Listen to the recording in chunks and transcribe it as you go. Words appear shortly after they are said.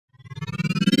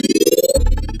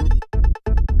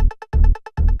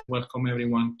welcome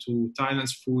everyone to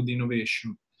Thailand's Food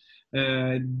Innovation.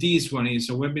 This one is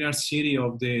a webinar series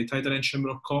of the Thailand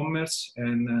Chamber of Commerce,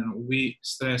 and we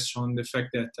stress on the fact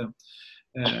that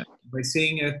by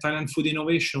saying Thailand Food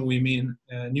Innovation, we mean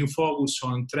new focus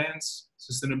on trends,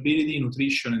 sustainability,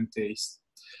 nutrition, and taste,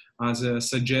 as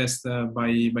suggested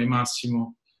by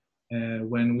Massimo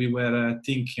when we were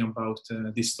thinking about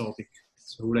this topic.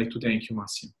 So I would like to thank you,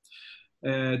 Massimo.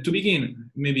 To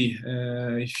begin, maybe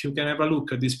if you can have a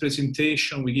look at this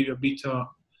presentation, we give you a bit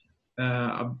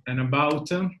an about.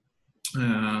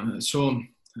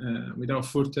 Without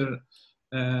further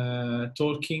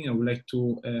talking, I would like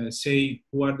to say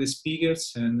who are the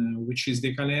speakers and which is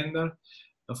the calendar.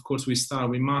 Of course, we start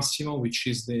with Massimo, which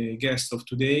is the guest of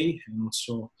today, and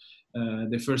also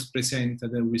the first presenter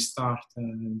that we start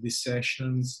these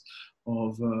sessions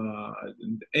of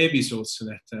episodes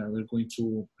that we're going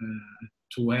to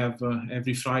have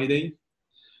every Friday.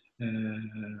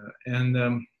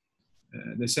 The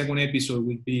second episode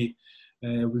will be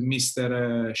with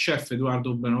Mr. Chef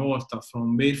Eduardo Benavolta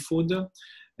from Barefood,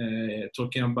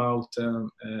 talking about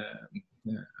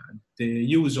the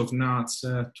use of nuts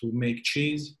to make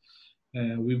cheese.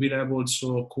 We will have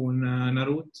also Kun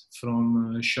Narut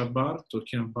from Shabar,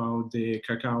 talking about the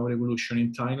cacao revolution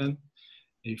in Thailand,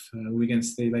 if we can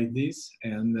stay like this.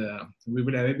 And we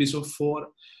will have episode 4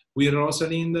 with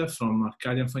Rosalind from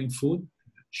Arcadian Fine Food.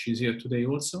 She's here today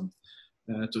also,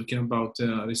 talking about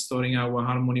restoring our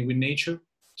harmony with nature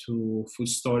to food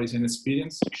stories and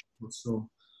experience. She's also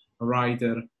a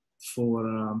writer for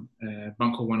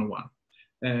Bangkok 101.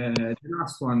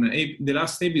 The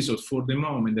last episode for the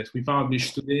moment that we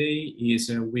published today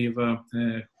is with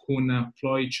Kun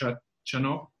Ploy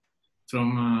Chanok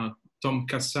from Tom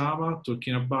Cassava,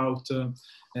 talking about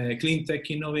clean tech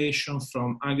innovation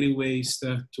from agri-waste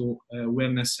to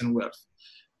wellness and wealth.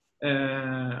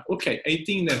 Okay, I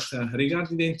think that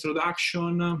regarding the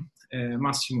introduction,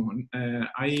 Massimo,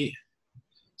 I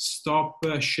stop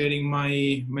sharing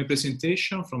my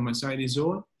presentation. From my side is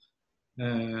all.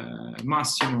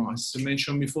 Massimo, as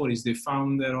mentioned before, is the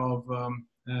founder of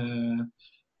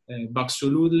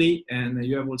Bugsolutely, and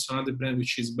you have also another brand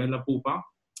which is Bella Pupa.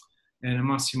 And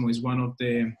Massimo is one of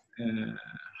the,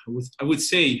 I would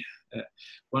say,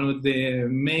 one of the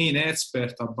main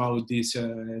experts about this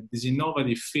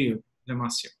innovative field,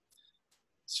 Massimo.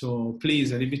 So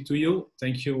please, I leave it to you.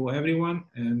 Thank you, everyone,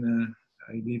 and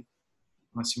I leave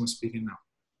Massimo speaking now.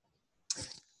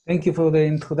 Thank you for the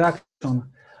introduction.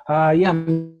 Yeah,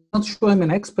 I'm not sure I'm an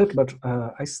expert, but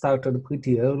I started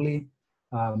pretty early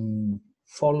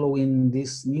following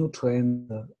this new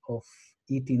trend of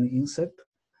eating insect.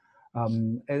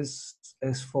 As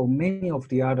for many of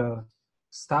the other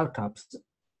startups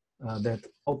that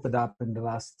opened up in the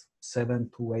last 7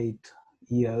 to 8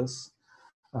 years,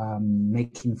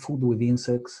 making food with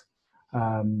insects,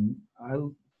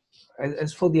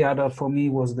 as for the other, for me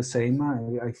was the same.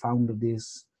 I found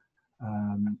this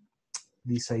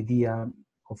this idea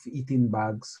of eating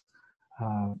bugs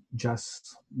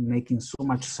just making so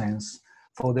much sense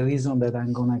for the reason that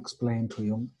I'm going to explain to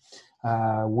you.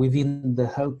 Within the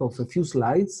help of a few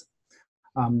slides,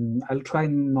 I'll try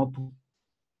not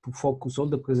to focus all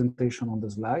the presentation on the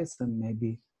slides, and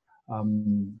maybe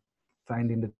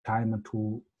finding the time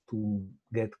to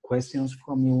get questions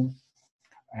from you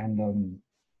and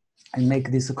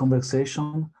make this a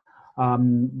conversation.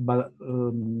 But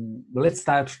let's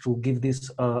start to give this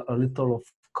a little of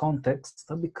context,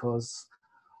 because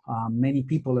many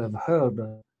people have heard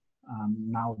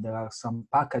now there are some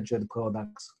packaged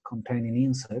products containing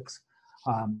insects,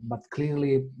 but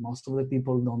clearly most of the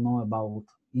people don't know about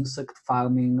insect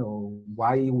farming, or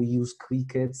why we use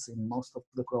crickets in most of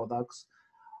the products,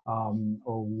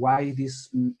 or why this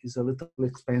is a little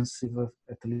expensive,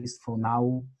 at least for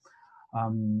now.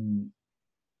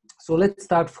 So let's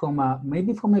start from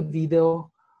maybe from a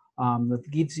video that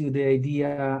gives you the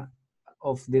idea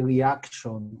of the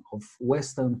reaction of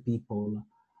Western people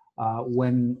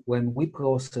when we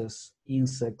process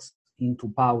insects into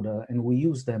powder and we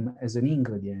use them as an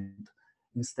ingredient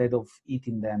instead of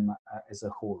eating them as a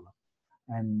whole.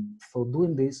 And for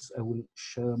doing this, I will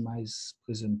share my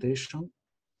presentation.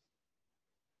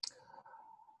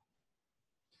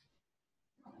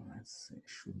 Let's see,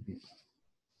 should be.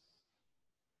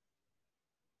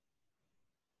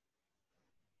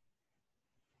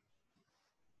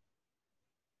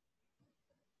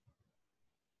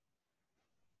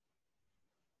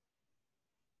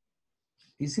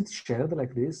 Is it shared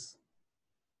like this?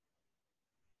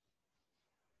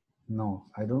 No,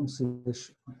 I don't see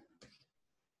this.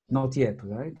 Not yet,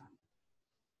 right?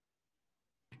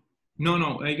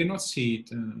 No, I cannot see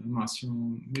it,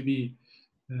 Massimo. Maybe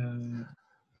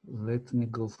Let me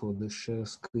go for the share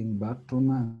screen button,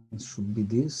 and it should be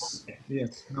this. Okay.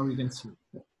 Yes, now we can see.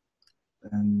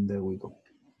 And there we go.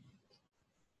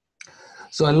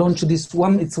 So I launched this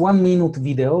one, it's 1 minute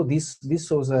video. This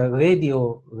was a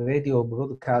radio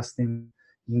broadcasting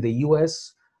in the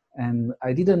US. And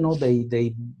I didn't know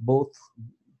they bought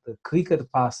the cricket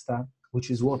pasta,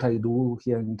 which is what I do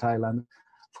here in Thailand,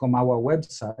 from our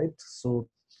website. So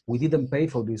we didn't pay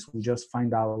for this. We just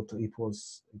find out it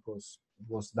was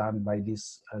done by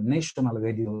this national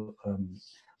radio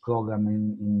program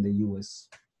in the US.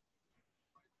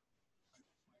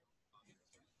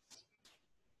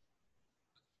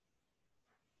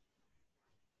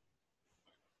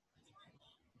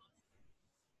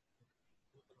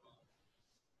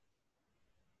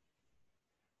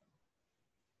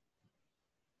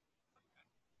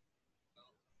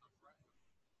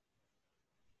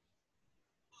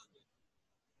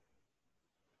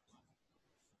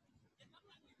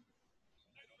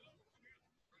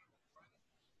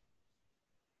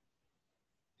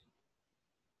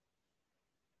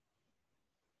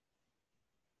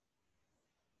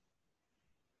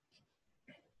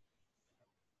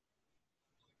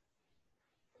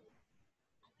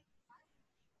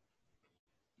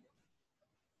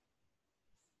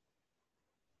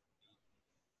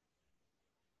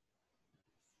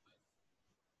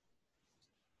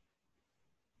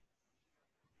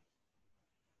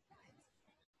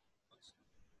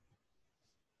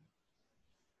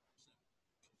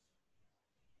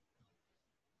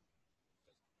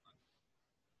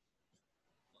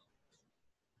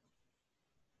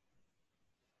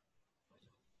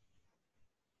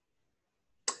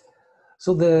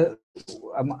 So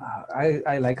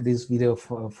I like this video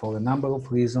for a number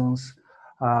of reasons.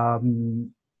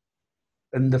 And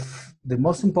the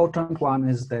most important one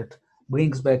is that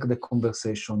brings back the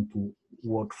conversation to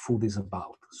what food is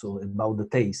about, so about the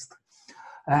taste.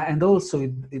 And also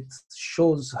it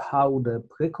shows how the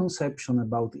preconception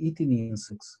about eating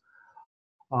insects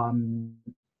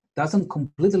doesn't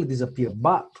completely disappear,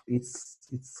 but it's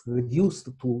reduced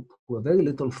to a very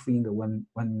little thing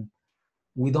when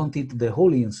we don't eat the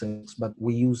whole insects, but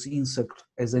we use insect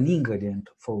as an ingredient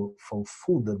for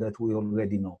food that we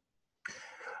already know.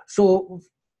 So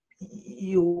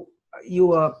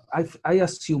I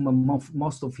assume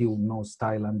most of you knows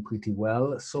Thailand pretty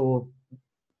well. So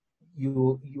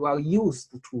you are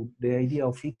used to the idea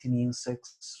of eating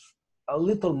insects a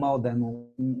little more than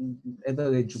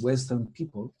average Western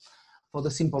people, for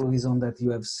the simple reason that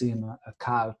you have seen a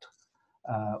cart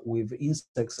with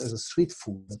insects as a street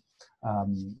food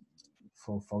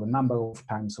for a number of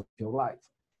times of your life.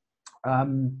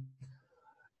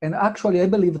 And actually, I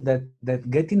believe that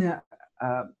getting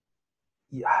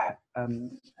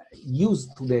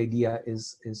used to the idea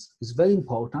is very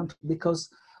important, because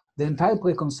the entire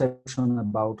preconception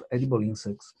about edible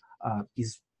insects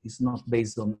is not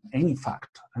based on any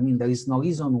fact. I mean, there is no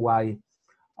reason why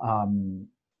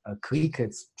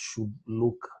crickets should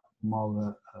look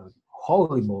more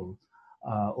horrible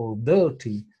or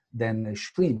dirty than a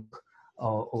shrimp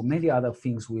or many other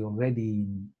things we already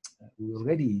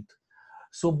eat.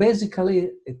 So basically,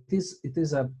 it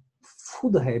is a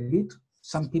food habit.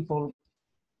 Some people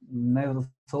never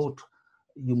thought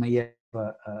you may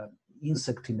have an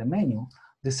insect in the menu.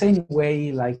 The same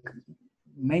way, like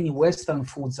many Western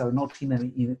foods are not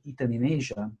eaten in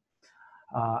Asia,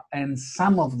 and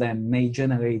some of them may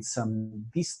generate some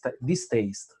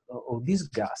distaste or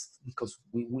disgust, because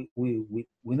we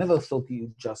never thought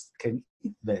you just can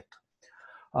eat that.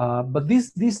 But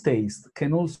this taste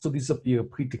can also disappear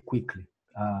pretty quickly.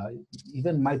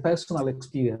 Even my personal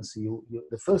experience,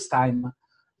 the first time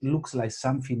it looks like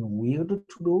something weird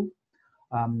to do.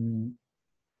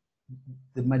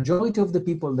 The majority of the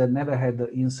people that never had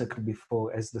the insect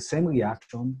before has the same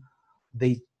reaction.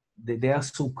 They are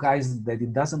surprised that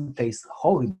it doesn't taste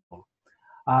horrible,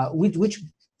 which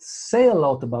say a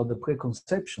lot about the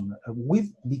preconception.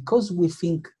 Because we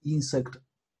think insects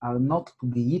are not to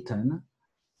be eaten,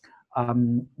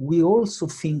 we also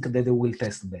think that they will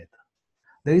taste bad.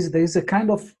 There is a kind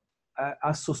of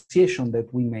association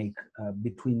that we make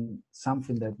between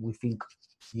something that we think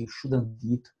you shouldn't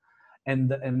eat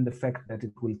and the fact that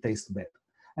it will taste bad.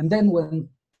 And then when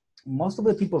most of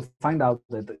the people find out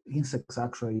that insects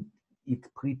actually eat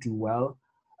pretty well,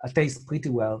 taste pretty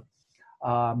well,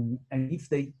 and if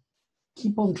they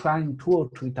keep on trying 2 or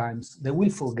 3 times, they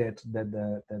will forget that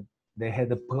they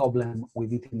had a problem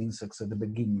with eating insects at the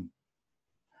beginning.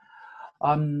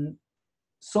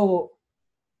 So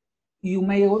you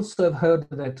may also have heard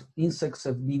that insects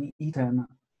have been eaten,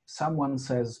 someone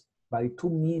says, by 2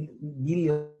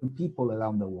 billion people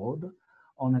around the world,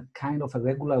 on a kind of a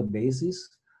regular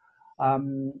basis.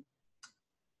 And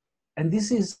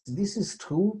this is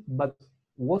true, but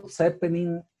what's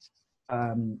happening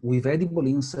with edible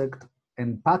insect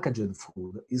and packaged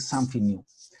food is something new.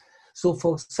 So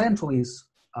for centuries,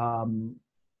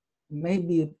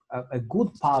 maybe a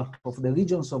good part of the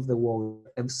regions of the world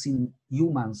have seen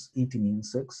humans eating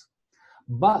insects,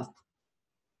 but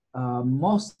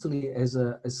mostly as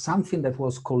something that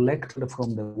was collected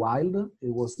from the wild.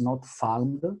 It was not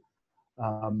farmed.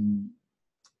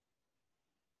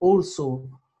 Also,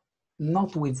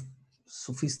 not with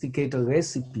sophisticated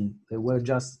recipe. They were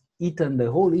just eaten the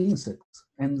whole insect,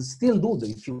 and still do.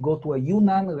 If you go to a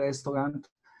Yunnan restaurant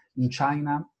in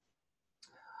China,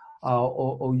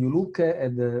 or you look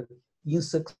at the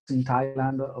insects in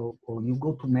Thailand, or you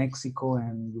go to Mexico,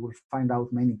 and you will find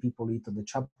out many people eat the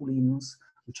chapulines,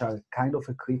 which are kind of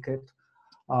a cricket.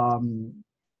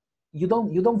 You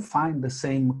don't find the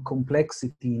same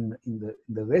complexity in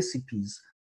the recipes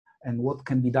and what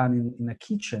can be done in a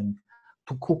kitchen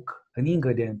to cook an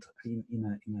ingredient in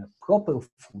a proper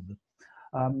food.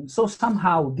 So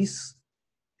somehow this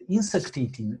insect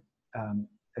eating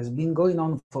has been going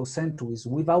on for centuries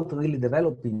without really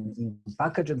developing into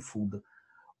packaged food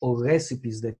or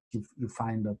recipes that you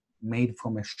find made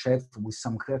from a chef with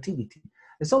some creativity.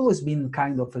 It's always been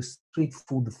kind of a street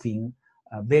food thing,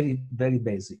 very, very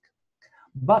basic.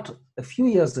 But a few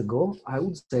years ago, I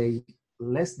would say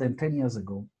less than 10 years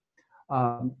ago,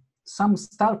 some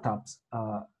startups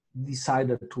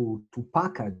decided to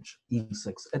package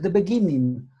insects. At the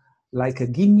beginning, like a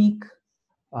gimmick,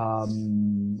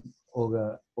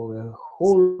 or a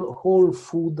whole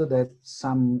food that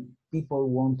some people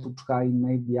want to try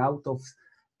maybe out of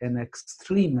an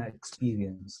extreme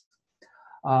experience.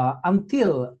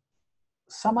 Until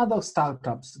some other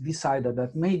startups decided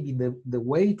that maybe the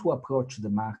way to approach the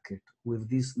market with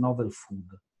this novel food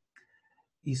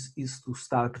is to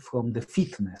start from the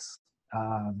fitness.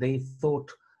 They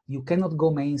thought you cannot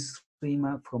go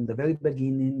mainstream from the very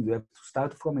beginning. You have to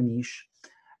start from a niche,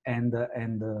 and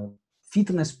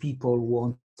fitness people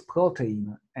want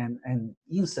protein, and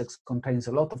insects contains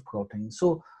a lot of protein.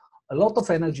 So a lot of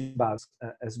energy bars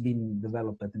has been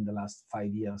developed in the last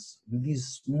 5 years in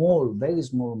this small, very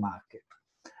small market.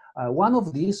 One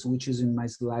of these, which is in my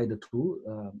slide too,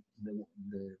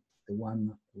 the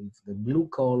one with the blue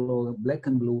color, black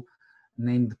and blue,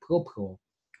 named ProPro,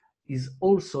 is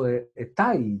also a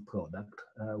Thai product,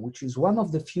 which is one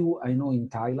of the few I know in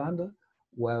Thailand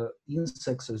where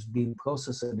insects has been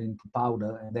processed into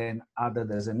powder and then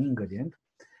added as an ingredient.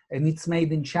 And it's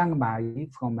made in Chiang Mai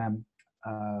from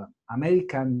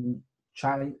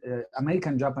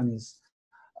American-Japanese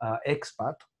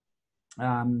expat.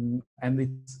 And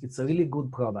it's a really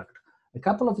good product. A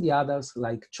couple of the others,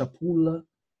 like Chapul,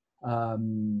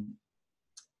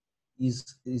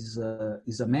 is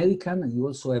American. And you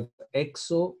also have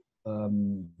Exo,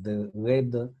 the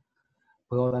red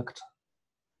product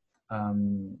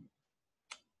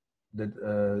that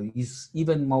is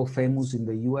even more famous in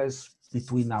the US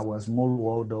between our small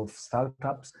world of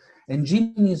startups. And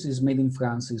Genius is made in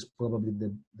France, is probably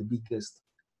the biggest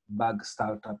bug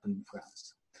startup in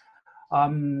France.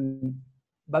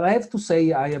 But I have to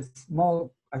say, I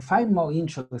find more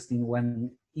interesting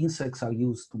when insects are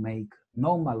used to make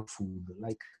normal food,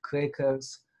 like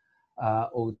crackers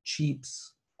or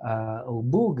chips or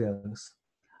burgers,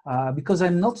 because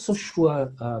I'm not so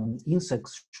sure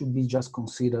insects should be just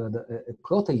considered a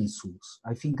protein source.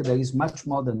 I think there is much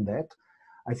more than that.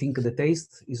 I think the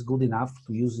taste is good enough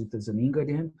to use it as an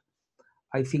ingredient.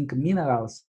 I think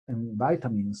minerals and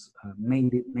vitamins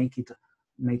make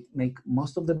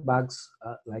most of the bugs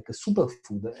like a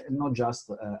superfood and not just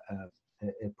a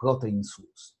protein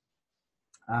source.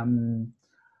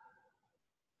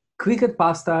 Cricket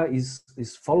pasta is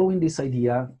following this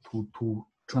idea to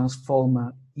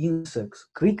transform insects,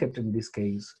 cricket in this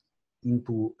case,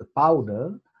 into a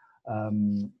powder,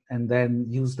 and then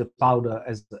use the powder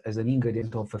as an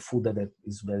ingredient of a food that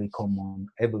is very common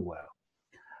everywhere.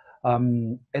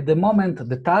 At the moment,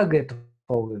 the target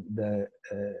for the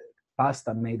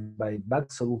pasta made by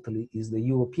Bugsolutely is the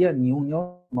European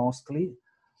Union mostly,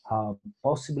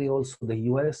 possibly also the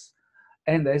US.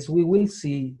 And as we will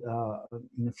see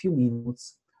in a few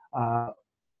minutes,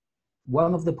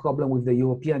 one of the problems with the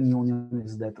European Union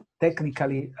is that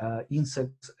technically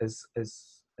insects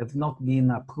have not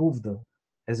been approved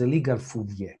as a legal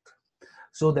food yet.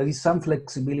 So there is some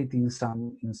flexibility in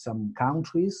some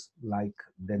countries like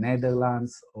the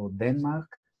Netherlands or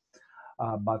Denmark,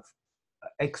 but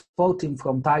exporting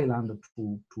from Thailand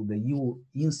to the EU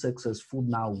insects as food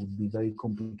now would be very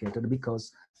complicated,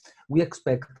 because we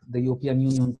expect the European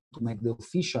Union to make the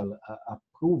official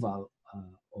approval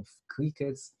of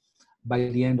crickets by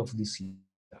the end of this year.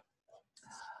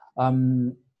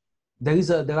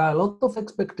 There are a lot of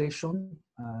expectation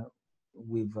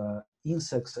with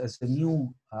insects as a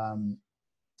new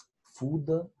food.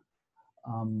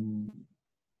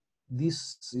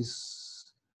 This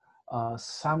is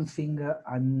something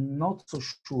I'm not so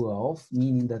sure of,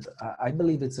 meaning that I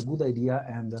believe it's a good idea,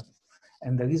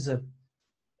 and there is a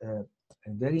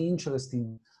very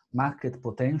interesting market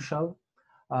potential,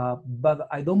 but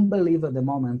I don't believe at the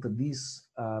moment this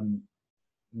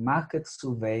market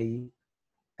survey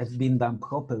has been done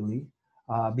properly,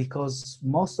 because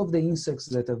most of the insects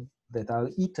that are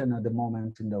eaten at the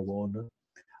moment in the world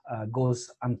goes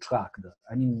untracked.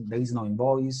 I mean, there is no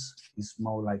invoice. It's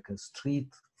more like a street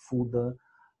food.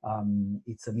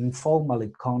 It's an informal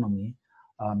economy.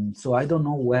 So I don't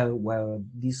know where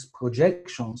these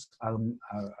projections are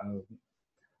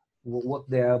what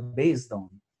they are based on.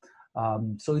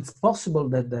 So it's possible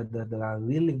that there are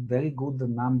really very good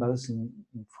numbers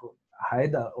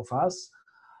ahead of us,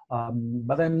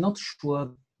 but I'm not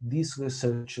sure these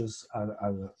researchers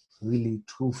are really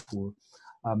truthful.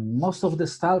 Most of the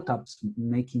startups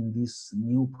making these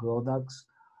new products,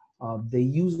 they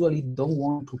usually don't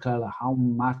want to tell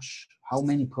how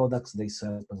many products they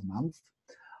sell per month.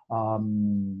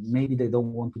 Maybe they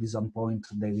don't want to disappoint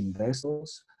their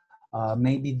investors.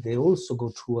 Maybe they also go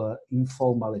through an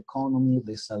informal economy.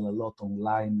 They sell a lot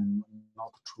online and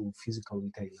not through physical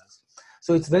retailers.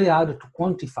 So it's very hard to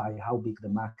quantify how big the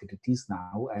market it is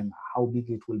now and how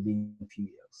big it will be in a few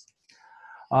years.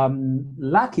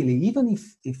 Luckily, even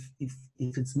if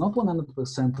it's not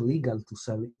 100% legal to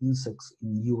sell insects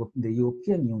in Europe, the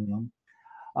European Union,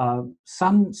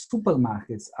 some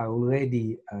supermarkets are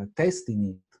already testing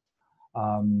it.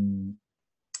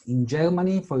 In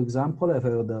Germany, for example, I've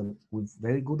heard with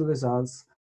very good results.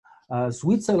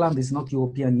 Switzerland is not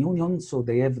European Union, so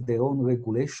they have their own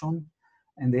regulation,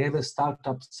 and they have a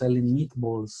startup selling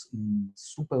meatballs in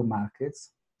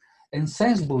supermarkets. And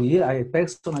Sainsbury, I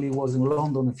personally was in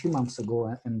London a few months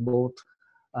ago and bought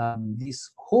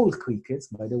these whole crickets,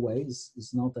 by the way.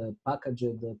 It's not a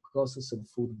packaged processed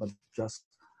food, but just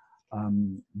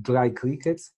dry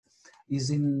crickets.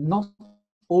 Is in not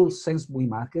all Sainsbury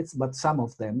markets, but some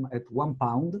of them at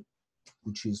 £1,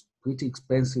 which is pretty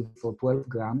expensive for 12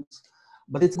 grams,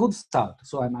 but it's a good start.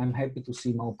 So I'm happy to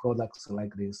see more products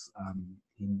like this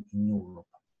in Europe.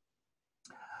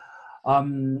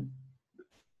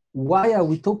 Why are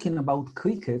we talking about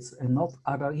crickets and not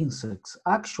other insects?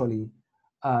 Actually,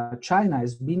 China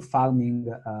has been farming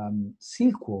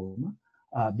silkworm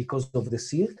because of the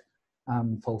silk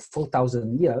for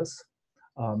 4,000 years.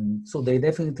 So they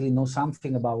definitely know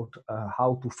something about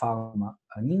how to farm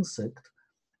an insect.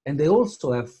 And they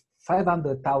also have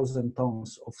 500,000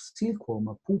 tons of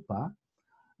silkworm pupa.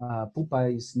 Pupa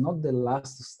is not the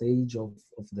last stage of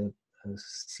the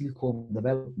silkworm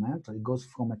development. It goes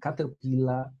from a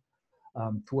caterpillar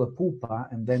to a pupa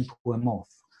and then to a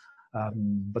moth.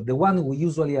 But the one we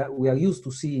are used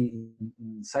to see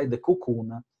inside the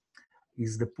cocoon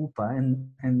is the pupa,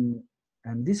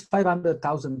 and these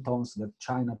 500,000 tons that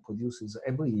China produces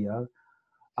every year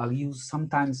are used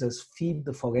sometimes as feed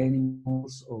for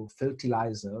animals or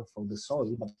fertilizer for the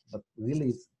soil, but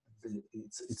really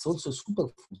it's also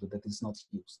superfood that is not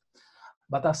used.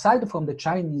 But aside from the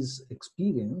Chinese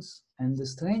experience and the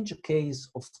strange case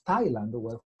of Thailand,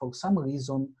 where for some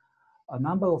reason a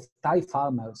number of Thai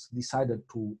farmers decided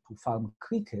to farm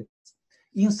crickets,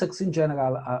 insects in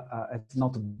general have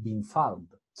not been farmed.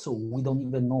 So we don't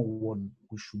even know what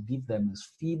we should give them as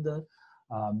feed,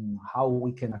 how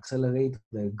we can accelerate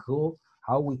their growth,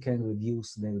 how we can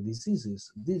reduce their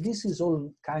diseases. This is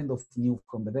all kind of new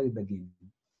from the very beginning.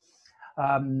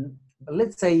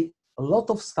 Let's say a lot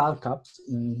of startups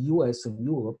in US and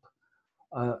Europe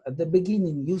at the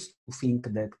beginning used to think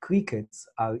that crickets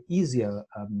are easier.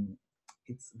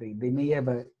 They may have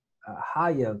a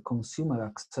higher consumer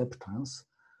acceptance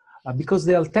because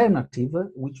the alternative,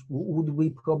 which would be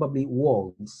probably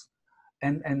worms.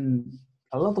 And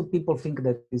a lot of people think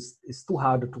that it's too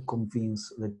hard to convince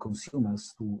the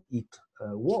consumers to eat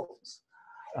worms,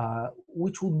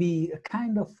 which would be a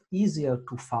kind of easier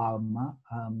to farm,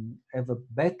 have a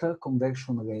better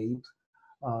conversion rate,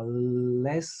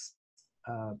 less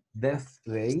death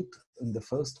rate in the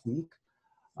first week.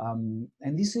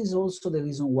 And this is also the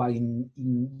reason why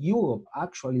in Europe,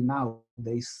 actually now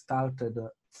they started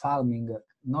farming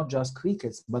not just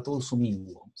crickets, but also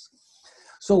mealworms.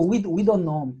 So we don't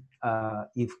know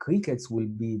if crickets will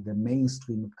be the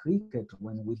mainstream cricket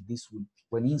when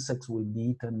insects will be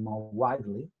eaten more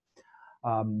widely.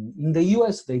 In the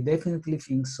US, they definitely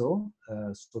think so.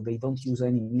 So they don't use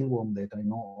any mealworm that I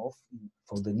know of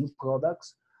for the new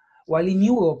products. While in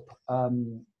Europe,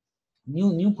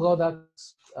 new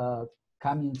products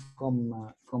coming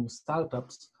from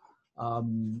startups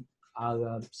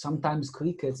are sometimes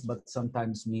crickets, but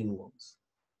sometimes mealworms.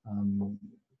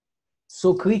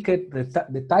 So cricket,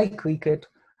 the Thai cricket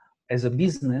as a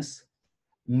business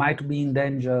might be in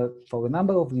danger for a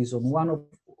number of reasons, one of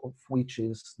which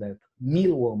is that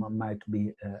mealworm might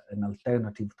be an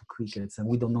alternative to crickets, and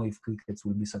we don't know if crickets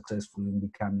will be successful in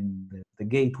becoming the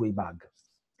gateway bug.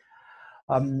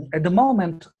 At the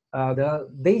moment,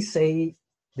 they say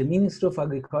the Ministry of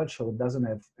Agriculture doesn't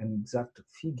have an exact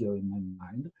figure in my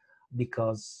mind,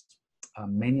 because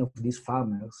many of these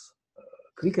farmers,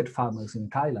 cricket farmers in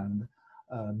Thailand,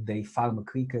 they farm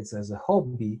crickets as a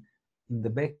hobby in the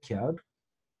backyard.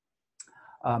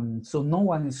 So no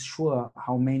one is sure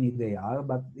how many they are,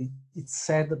 but it's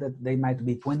said that they might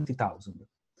be 20,000.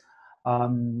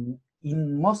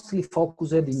 Mostly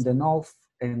focused in the north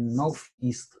and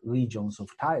northeast regions of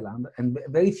Thailand, and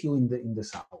very few in the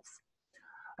south.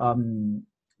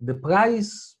 The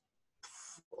price,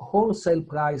 wholesale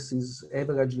price, is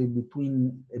averagely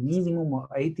between a minimum of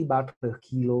 80 baht per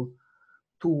kilo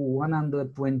to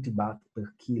 120 baht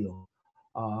per kilo.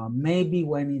 Maybe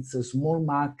when it's a small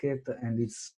market and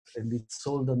it's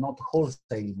sold not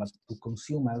wholesale but to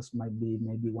consumers, might be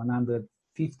maybe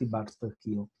 150 baht per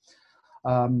kilo.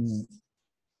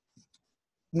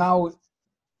 Now,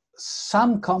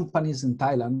 some companies in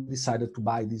Thailand decided to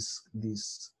buy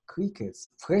these crickets,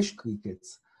 fresh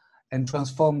crickets, and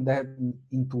transform them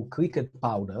into cricket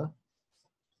powder,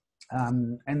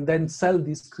 and then sell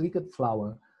this cricket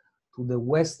flour to the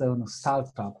Western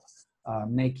startup,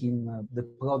 making the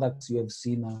products you have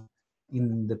seen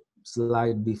in the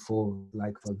slide before,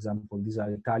 like, for example, these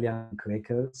are Italian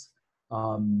crackers.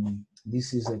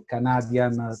 This is a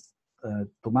Canadian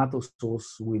tomato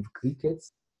sauce with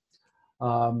crickets.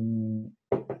 And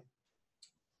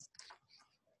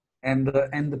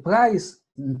the price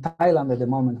in Thailand at the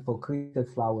moment for cricket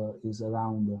flour is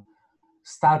around,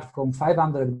 start from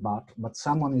 500 baht, but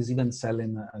someone is even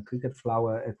selling cricket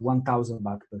flour at 1,000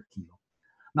 baht per kilo.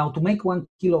 Now, to make 1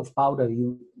 kilo of powder,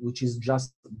 which is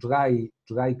just dry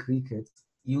crickets,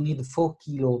 you need 4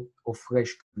 kilo of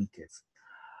fresh crickets.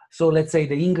 So let's say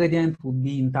the ingredient would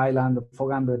be in Thailand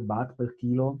 400 baht per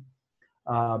kilo,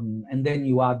 and then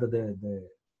you add the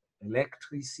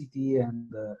electricity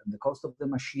and the cost of the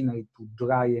machinery to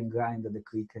dry and grind the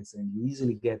crickets, and you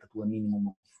easily get to a minimum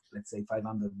of, let's say,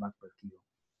 500 baht per kilo.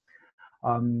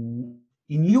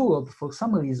 In Europe, for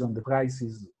some reason, the price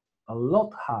is a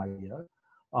lot higher.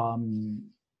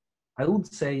 I would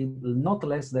say not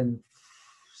less than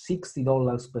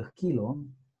 $60 per kilo.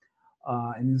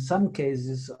 And in some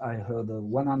cases, I heard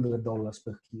 $100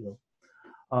 per kilo.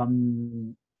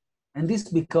 And this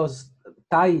because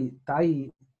Thai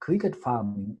cricket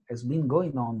farming has been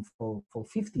going on for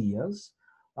 50 years.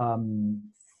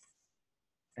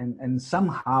 And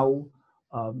somehow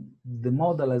the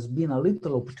model has been a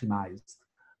little optimized,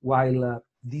 while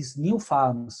these new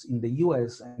farms in the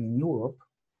US and in Europe,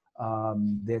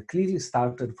 they're clearly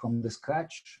started from the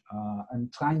scratch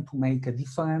and trying to make a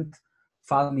different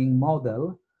farming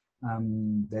model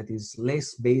that is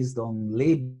less based on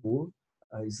labor,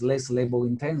 is less labor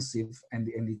intensive, and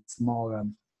it's more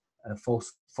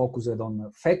focused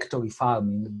on factory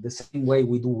farming, the same way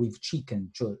we do with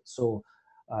chicken. So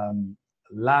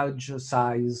large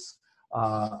size,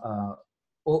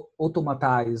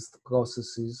 automatized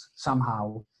processes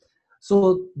somehow.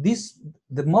 So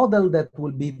the model that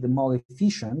will be the more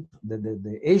efficient,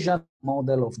 the Asian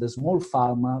model of the small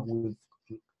farmer with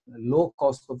low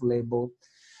cost of labor,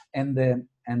 and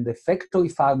the factory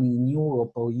farming in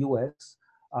Europe or US,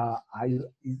 it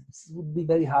would be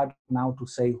very hard now to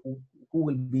say who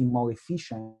will be more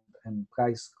efficient and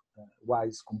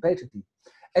price-wise competitive.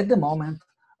 At the moment,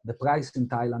 the price in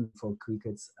Thailand for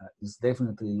crickets is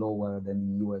definitely lower than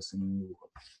in US and in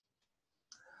Europe.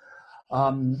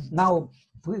 Now,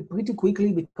 pretty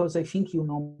quickly, because I think you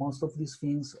know most of these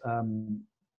things,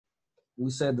 we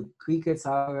said crickets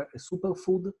are a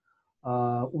superfood.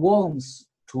 Worms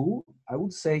too. I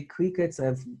would say crickets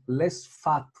have less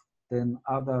fat than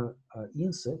other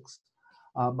insects.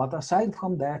 But aside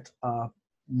from that,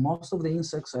 most of the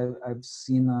insects I've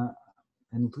seen a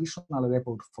nutritional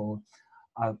report for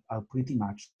are pretty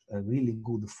much really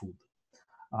good food.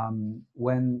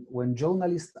 When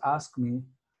journalists ask me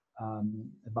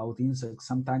about insects,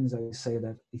 sometimes I say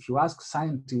that if you ask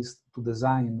scientists to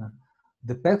design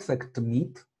the perfect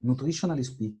meat, nutritionally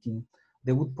speaking,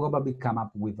 they would probably come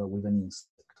up with an insect.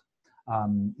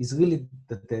 It's really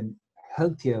the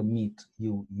healthier meat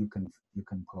you can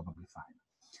probably find.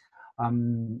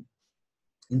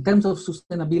 In terms of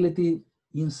sustainability,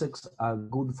 insects are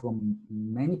good from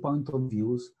many points of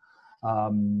views.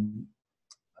 The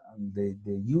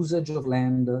usage of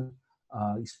land,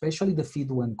 especially the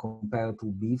feed when compared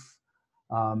to beef,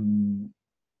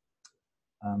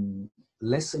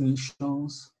 less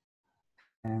emissions,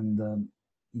 and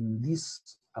in this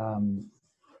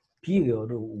period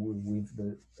with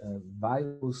the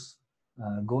virus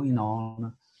going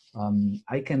on,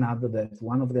 I can add that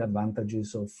one of the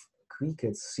advantages of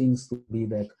crickets seems to be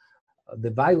that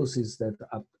the viruses that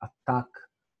attack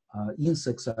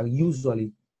insects are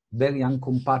usually very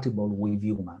incompatible with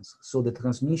humans. So the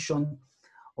transmission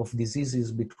of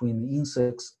diseases between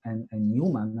insects and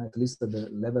human, at least at the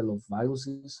level of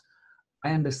viruses,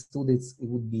 I understood it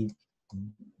would be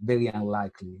very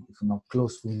unlikely, if not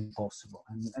close to impossible.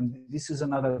 And this is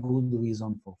another good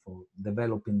reason for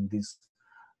developing this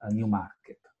new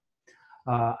market.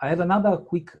 I have another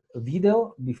quick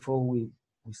video before we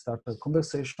start the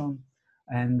conversation.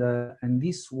 And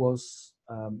this was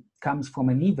comes from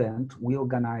an event we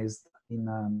organized in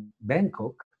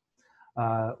Bangkok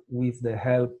with the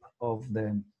help of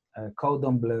the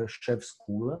Cordon Bleu Chef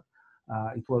School.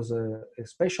 It was a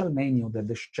special menu that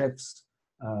the chefs,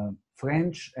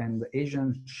 French and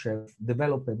Asian chefs,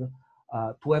 developed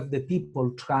to have the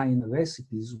people trying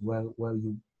recipes where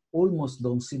you almost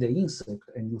don't see the insect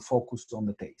and you focus on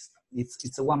the taste.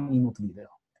 It's a 1-minute video.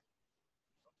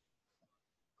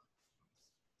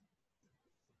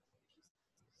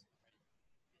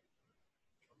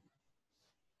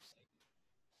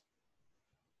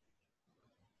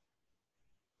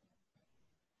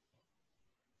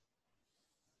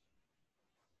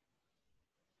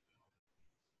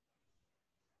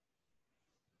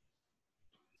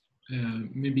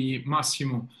 Maybe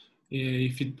Massimo,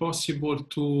 if it's possible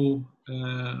to,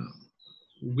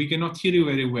 we cannot hear you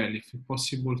very well. If it's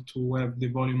possible to have the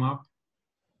volume up.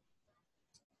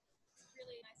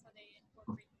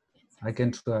 I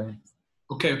can try.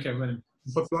 Okay, well, un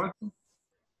po' più alto.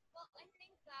 Well, I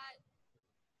think that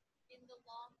in the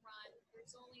long run,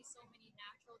 there's only so many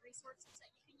natural resources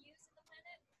that you can use in the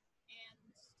planet,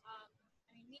 and I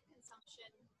mean, meat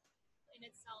consumption in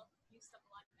itself used up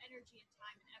a lot of energy and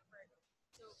time and effort.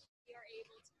 So we are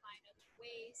able to find other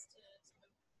ways to sort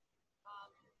of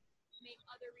make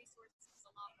other resources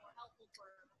a lot more helpful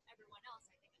for everyone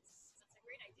else. I think that's a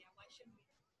great idea. Why shouldn't we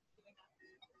be doing that?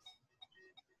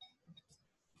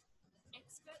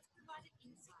 Experts provided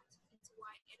insight into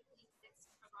why edible insects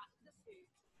are right for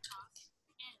food, task,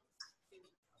 and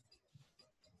food.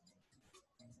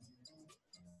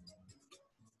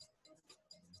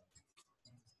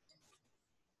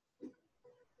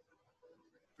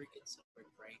 Crickets are a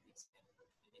great example of an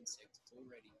insect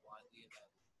already widely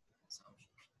available for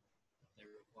consumption. They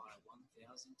require 1,000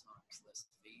 times less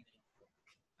feed and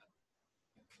water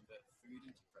and convert food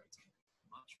into protein in a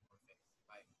much more effective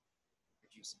way,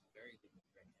 producing very little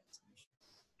greenhouse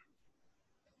emissions.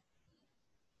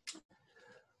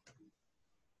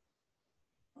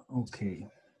 Okay.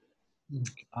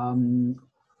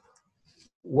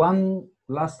 One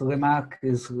last remark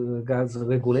is regards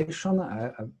regulation.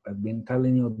 I've been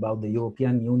telling you about the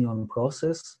European Union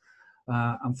process.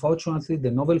 Unfortunately, the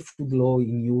novel food law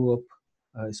in Europe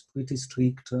is pretty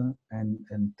strict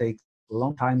and takes a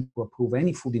long time to approve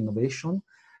any food innovation.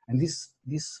 And this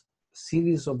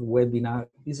series of webinar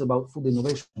is about food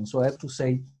innovation. So I have to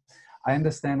say, I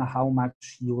understand how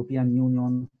much European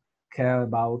Union care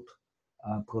about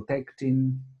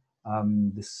protecting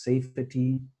the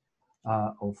safety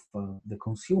of the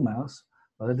consumers,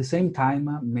 but at the same time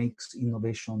makes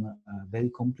innovation very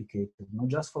complicated, not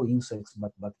just for insects,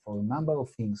 but for a number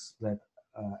of things that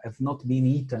have not been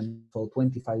eaten for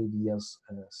 25 years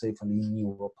safely in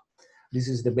Europe. This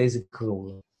is the basic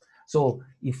rule. So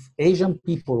if Asian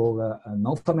people or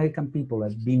North American people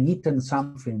have been eaten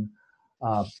something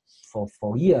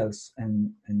for years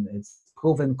and it's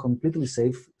proven completely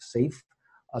safe,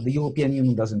 the European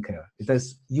Union doesn't care. It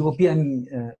has European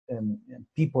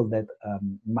people that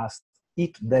must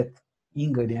eat that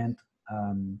ingredient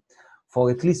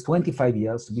for at least 25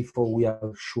 years before we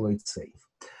are sure it's safe.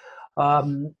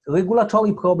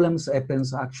 Regulatory problems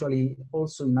happens actually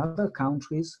also in other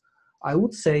countries. I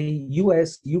would say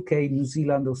US, UK, New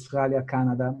Zealand, Australia,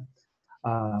 Canada,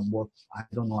 what I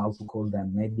don't know how to call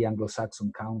them, maybe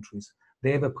Anglo-Saxon countries.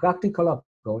 They have a practical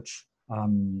approach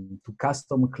to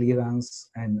custom clearance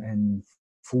and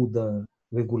food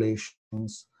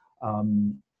regulations,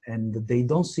 and they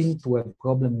don't seem to have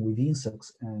problem with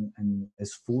insects and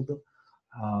as food,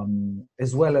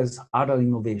 as well as other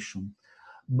innovation.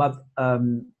 But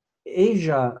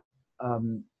Asia,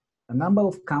 a number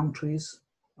of countries,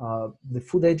 the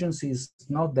food agency is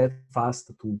not that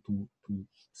fast to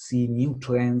see new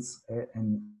trends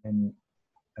and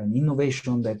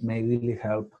innovation that may really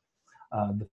help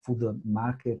the food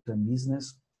market and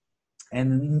business.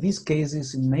 And in these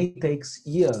cases, it may take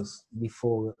years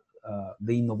before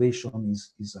the innovation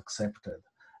is accepted.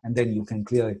 And then you can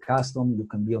clear a custom, you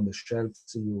can be on the shelf,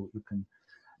 so you can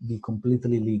be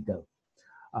completely legal.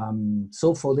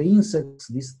 So for the insects,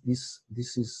 this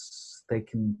is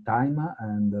taking time,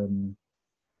 and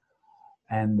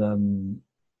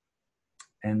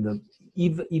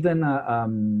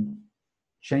even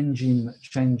changing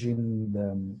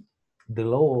the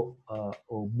law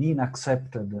or being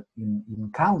accepted in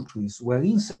countries where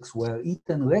insects were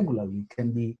eaten regularly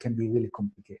can be really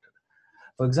complicated.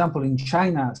 For example, in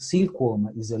China, silkworm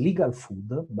is a legal food,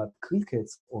 but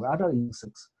crickets or other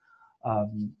insects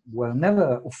were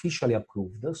never officially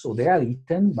approved. So they are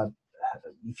eaten, but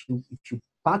if you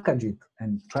package it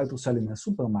and try to sell in a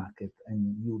supermarket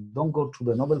and you don't go through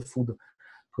the novel food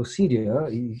procedure,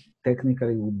 it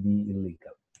technically would be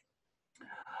illegal.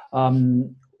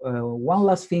 One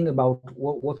last thing about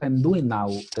what I'm doing now,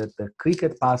 that the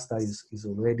cricket pasta is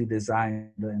already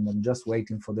designed and I'm just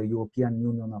waiting for the European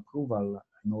Union approval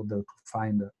in order to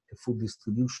find a food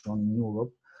distribution in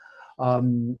Europe.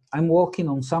 I'm working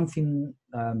on something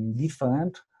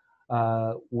different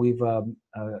with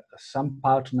some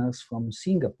partners from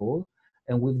Singapore,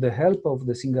 and with the help of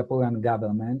the Singaporean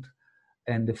government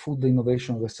and the Food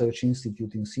Innovation Research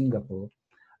Institute in Singapore,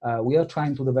 we are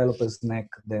trying to develop a snack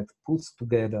that puts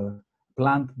together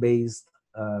plant-based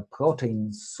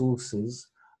protein sources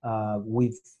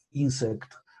with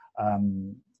insect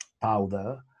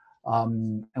powder.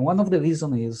 And one of the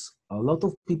reasons is a lot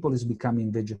of people is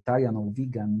becoming vegetarian or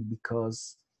vegan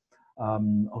because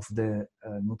of the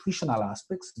nutritional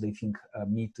aspects. They think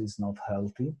meat is not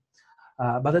healthy.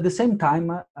 But at the same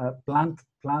time,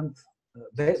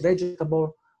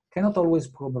 vegetable cannot always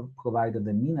provide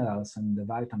the minerals and the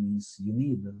vitamins you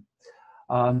need.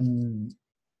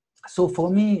 So for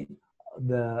me,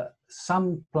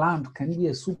 some plant can be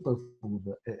a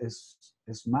superfood as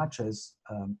much as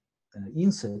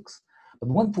insects, but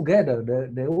when together,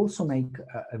 they also make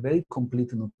a very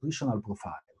complete nutritional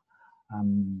profile,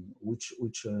 which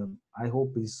I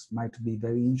hope might be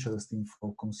very interesting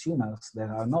for consumers that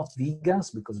are not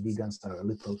vegans, because vegans are a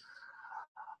little,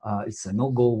 it's a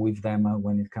no-go with them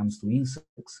when it comes to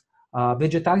insects.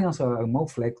 Vegetarians are more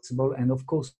flexible, and of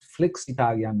course,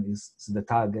 flexitarian is the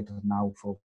target now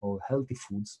for healthy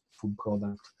food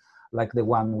products like the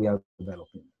one we are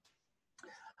developing.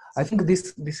 I think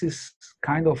this is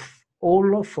kind of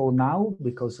all for now,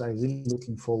 because I'm really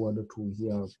looking forward to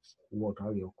hear what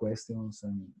are your questions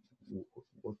and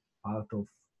what part of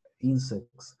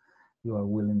insects you are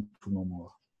willing to know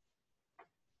more.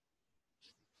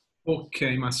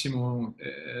 Okay, Massimo,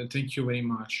 thank you very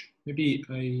much. Maybe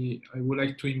I would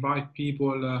like to invite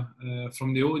people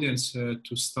from the audience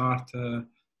to start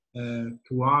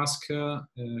to ask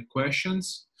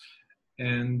questions.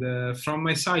 And from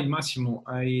my side, Massimo,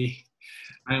 I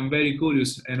am very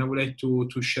curious, and I would like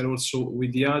to share also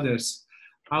with the others,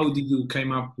 how did you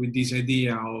come up with this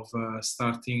idea of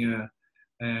starting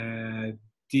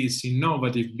this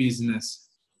innovative business?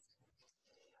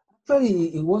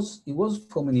 Actually, it was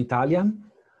from an Italian.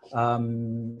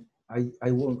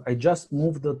 I just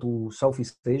moved to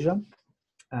Southeast Asia,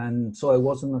 and so I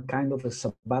was in a kind of a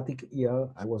sabbatic year.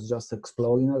 I was just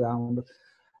exploring around,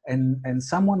 and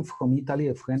someone from Italy,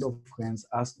 a friend of friends,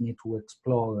 asked me to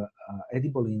explore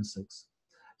edible insects.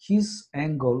 His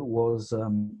angle was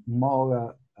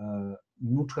more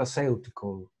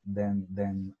nutraceutical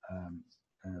than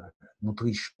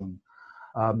nutrition.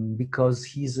 Because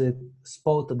he's a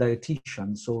sport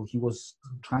dietitian, so he was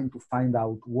trying to find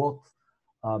out what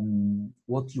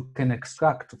you can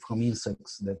extract from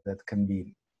insects that can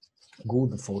be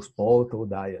good for sport or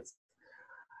diet.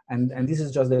 And this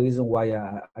is just the reason why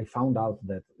I found out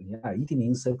that eating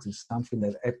insects is something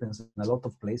that happens in a lot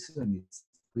of places, and it's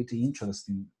pretty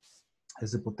interesting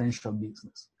as a potential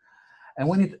business. And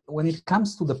when it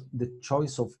comes to the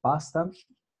choice of pasta,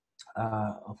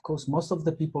 of course, most of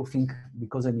the people think,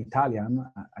 because I'm Italian,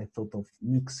 I thought of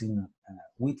mixing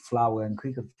wheat flour and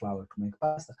cricket flour to make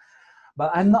pasta.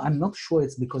 But I'm not sure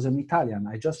it's because I'm Italian.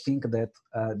 I just think that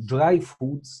dry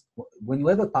foods, when you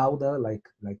have a powder like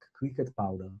cricket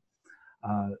powder,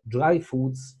 dry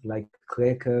foods like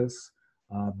crackers,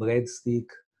 breadstick.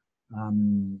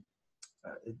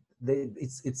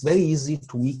 It's very easy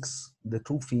to mix the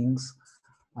two things,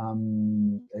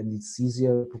 and it's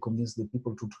easier to convince the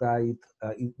people to try it.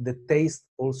 The taste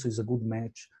also is a good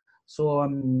match. So,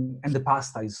 and the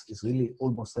pasta is really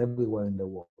almost everywhere in the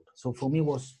world. So for me,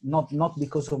 was not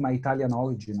because of my Italian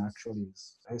origin, actually.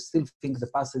 I still think the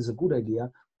pasta is a good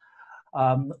idea.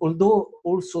 Although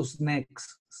also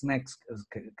snacks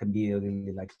can be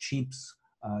really like chips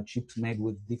made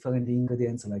with different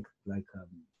ingredients like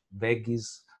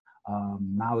veggies.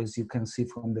 Now, as you can see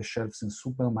from the shelves in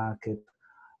supermarket,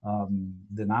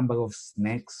 the number of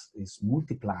snacks is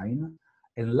multiplying,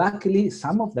 and luckily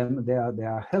some of them they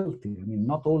are healthy. I mean,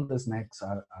 not all the snacks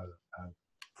are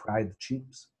fried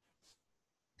chips.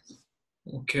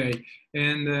 Okay,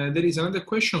 and there is another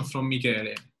question from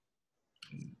Michele.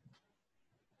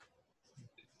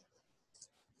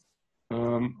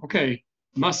 Okay,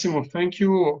 Massimo, thank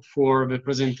you for the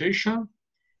presentation.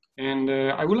 And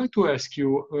I would like to ask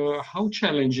you how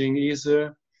challenging is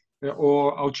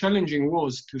or how challenging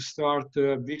was to start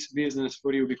this business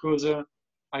for you? Because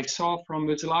I saw from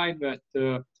the slide that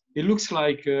it looks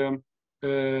like, how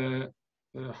do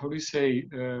you say,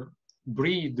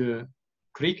 breed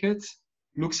crickets.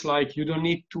 Looks like you don't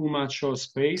need too much of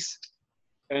space.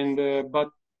 And but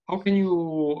how can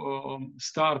you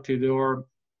start it? Or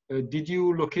did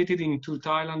you locate it into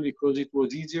Thailand because it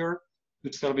was easier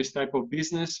to start this type of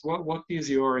business? What is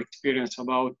your experience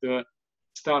about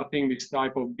starting this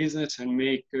type of business and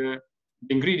make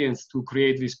ingredients to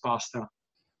create this pasta?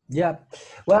 Yeah,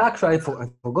 well, actually, I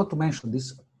forgot to mention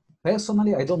this.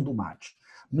 Personally, I don't do much,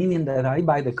 meaning that I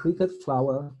buy the cricket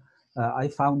flour. I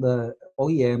found a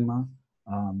OEM,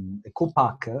 a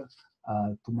co-packer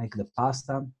to make the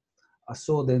pasta.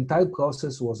 So the entire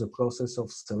process was a process of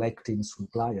selecting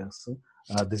suppliers,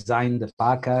 design the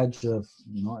package,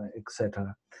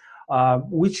 etc.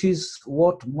 Which is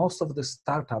what most of the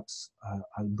startups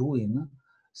are doing.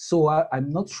 So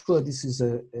I'm not sure this is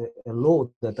a law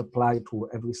that applies to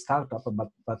every startup,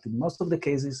 but in most of the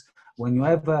cases, when you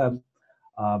have a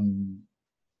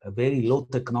very low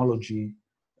technology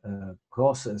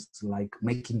process like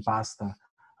making pasta,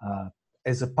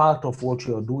 as a part of what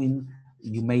you're doing,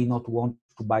 you may not want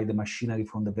to buy the machinery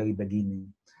from the very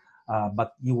beginning,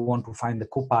 but you want to find the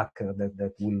co-packer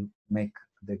that will make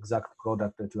the exact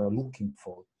product that you are looking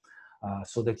for,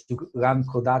 so that you run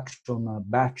production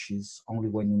batches only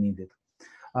when you need it.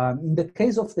 In the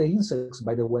case of the insects,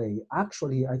 by the way,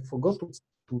 actually, I forgot to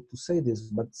say this,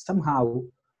 but somehow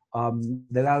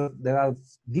there are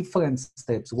different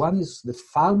steps. One is the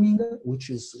farming,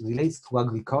 which relates to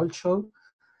agriculture,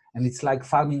 and it's like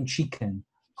farming chicken.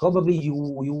 Probably you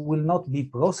will not be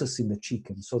processing the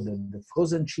chicken. So the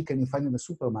frozen chicken you find in the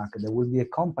supermarket, there will be a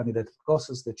company that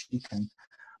processes the chicken,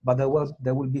 but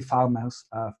there will be farmers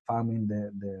farming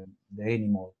the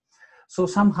animal. So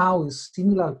somehow it's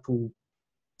similar to,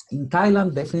 in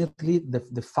Thailand, definitely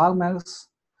the farmers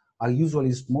are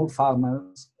usually small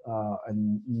farmers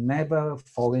and never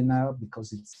foreigner,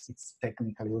 because it's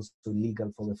technically also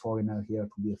illegal for a foreigner here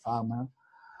to be a farmer.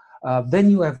 Then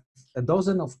you have a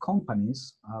dozen of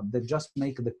companies that just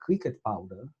make the cricket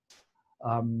powder.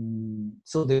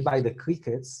 So they buy the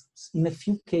crickets. In a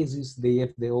few cases, they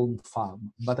have their own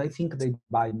farm, but I think they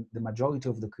buy the majority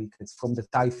of the crickets from the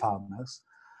Thai farmers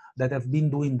that have been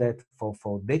doing that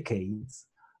for decades.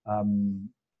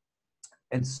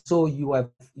 And so you have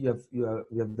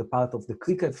the part of the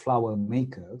cricket flour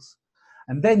makers,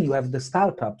 and then you have the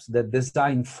startups that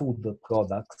design food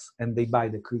products and they buy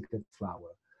the cricket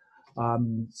flour.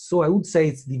 So I would say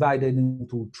it's divided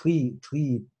into three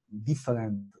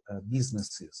different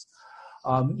businesses.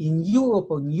 In Europe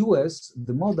or US,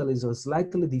 the model is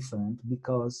slightly different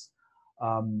because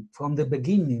from the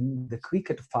beginning, the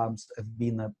cricket farms have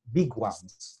been big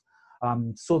ones.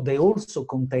 So they also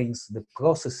contains the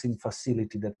processing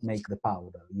facility that make the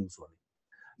powder usually.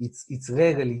 It's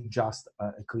rarely just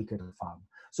a cricket farm.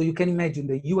 So you can imagine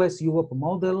the US-Europe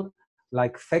model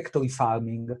like factory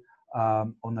farming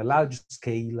on a large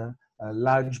scale, a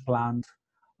large plant,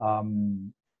 but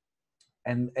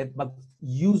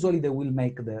usually they will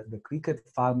make the cricket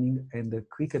farming and the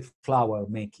cricket flour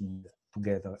making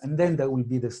together. And then there will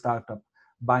be the startup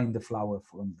buying the flour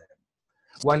from them.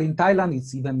 While in Thailand,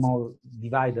 it's even more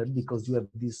divided because you have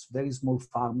these very small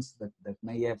farms that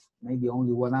may have maybe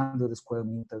only 100 square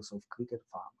meters of cricket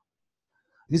farm.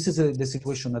 This is the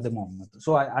situation at the moment.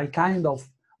 So I kind of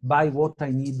buy what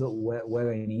I need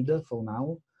where I need for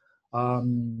now.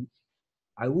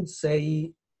 I would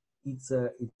say it's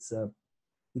a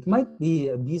It might be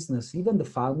a business, even the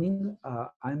farming.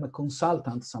 I'm a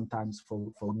consultant sometimes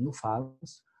for new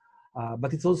farms,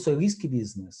 but it's also a risky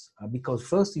business because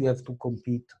first you have to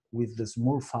compete with the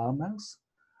small farmers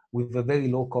with a very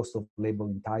low cost of labor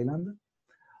in Thailand.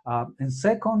 And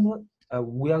second,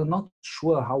 we are not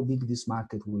sure how big this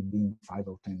market will be in 5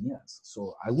 or 10 years.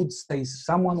 So I would say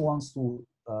someone wants to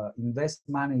invest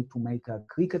money to make a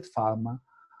cricket farm.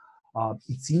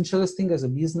 It's interesting as a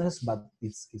business, but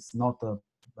it's not a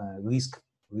risk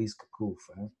proof.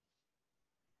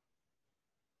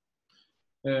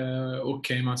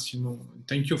 Okay, Massimo,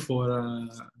 thank you for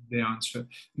the answer.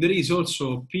 There is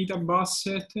also Peter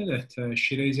Bassett that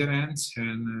she raised her hands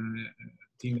and I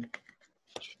think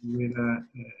she will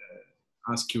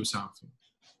ask you something.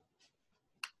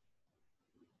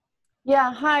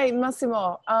 Yeah, hi,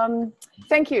 Massimo.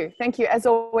 Thank you. As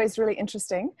always, really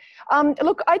interesting.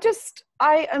 Look, I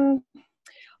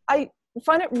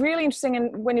find it really interesting,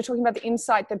 and when you're talking about the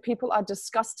insight that people are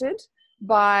disgusted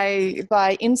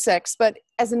by insects, but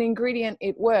as an ingredient,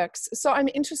 it works. So I'm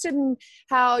interested in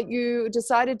how you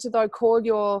decided to, though, call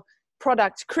your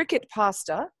product cricket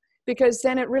pasta, because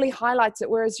then it really highlights it.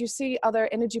 Whereas you see other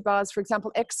energy bars, for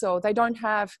example, EXO, they don't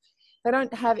have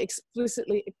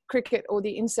explicitly cricket or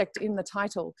the insect in the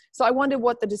title. So I wonder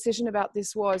what the decision about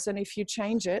this was, and if you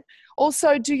change it.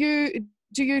 Also, do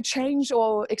you change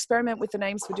or experiment with the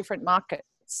names for different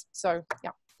markets? So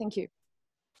yeah, thank you.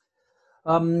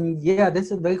 Yeah,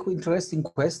 that's a very interesting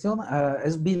question.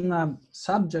 Has been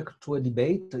subject to a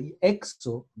debate.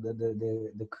 EXO,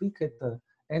 the cricket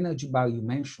energy bar you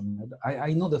mentioned,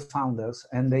 I know the founders,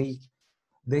 and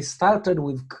they started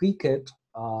with cricket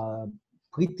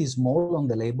pretty small on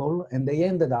the label, and they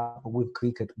ended up with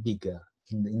cricket bigger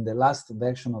in the last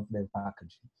version of their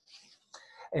packaging.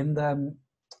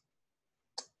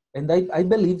 And I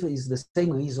believe is the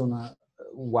same reason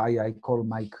why I call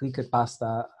my cricket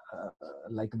pasta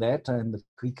like that, and the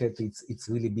cricket it's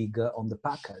really big on the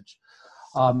package.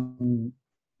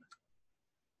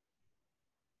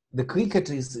 The cricket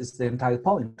is the entire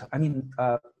point. I mean,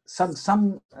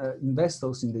 some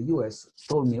investors in the US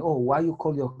told me, "Oh, why you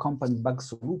call your company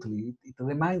Bugsolutely? It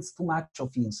reminds too much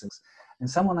of insects." And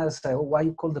someone else said, "Oh, why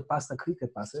you call the pasta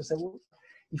cricket pasta?" I said, "Well,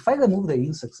 if I remove the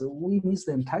insects, we miss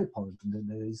the entire point. Then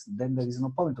there is no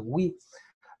point. We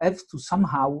have to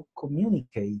somehow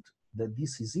communicate that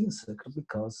this is insect,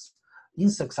 because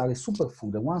insects are a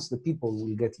superfood, and once the people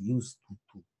will get used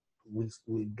to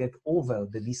will get over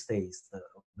the distaste,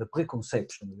 the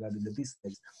preconception regarding the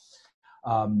distaste,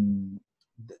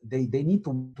 they need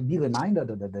to be reminded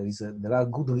that there are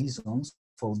good reasons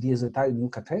for this entire new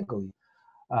category.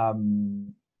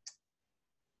 And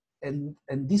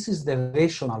this is the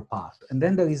rational part. And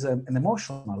then there is an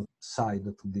emotional side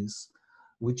to this,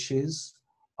 which is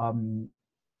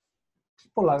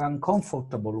people are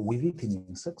uncomfortable with eating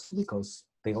insects because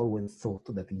they always thought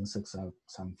that insects are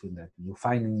something that you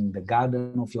find in the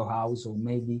garden of your house, or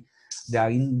maybe they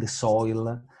are in the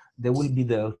soil, they will be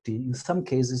dirty. In some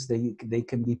cases, they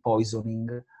can be poisoning.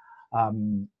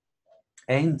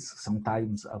 Ants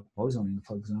sometimes are poisoning,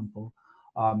 for example.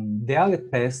 They are a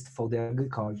pest for the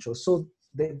agriculture. So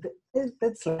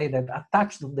let's say that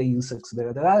attached to the insects,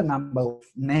 there are a number of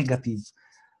negative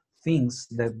things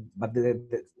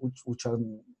which are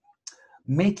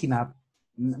making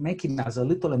us a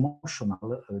little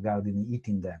emotional regarding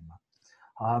eating them.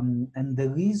 And the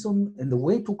reason and the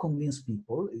way to convince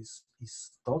people is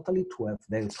totally to have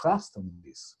their trust on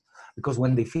this. Because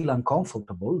when they feel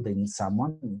uncomfortable, they need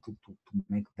someone to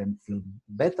make them feel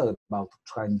better about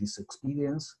trying this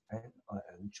experience,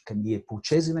 which can be a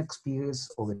purchasing experience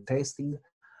or a tasting.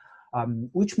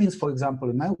 Which means, for example,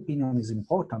 in my opinion, is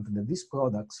important that these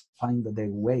products find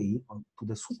their way to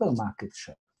the supermarket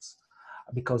shelves,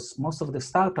 because most of the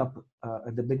startup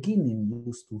at the beginning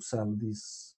used to sell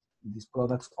these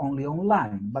products only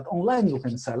online. But online you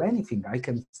can sell anything. I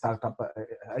can set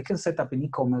up an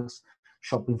e-commerce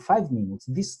shop in 5 minutes.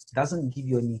 This doesn't give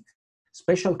you any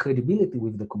special credibility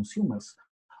with the consumers,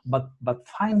 but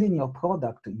finding your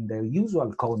product in their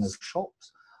usual corner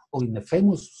shops or in the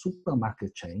famous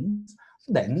supermarket chains,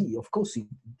 then of course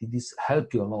this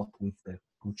helps you a lot with the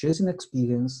purchasing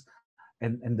experience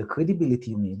and the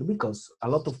credibility you need. Because a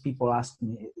lot of people ask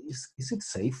me, is it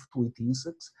safe to eat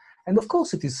insects? And of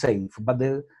course it is safe, but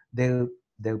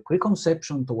their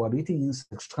preconception toward eating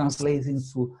insects translates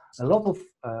into a lot of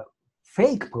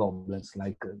fake problems,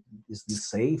 like is this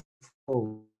safe,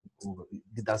 or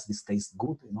does this taste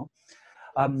good, you know?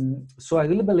 So I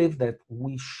really believe that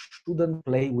we shouldn't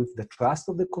play with the trust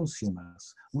of the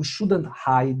consumers. We shouldn't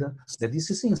hide that this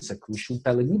is insect. We should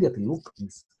tell immediately, look,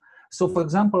 So, for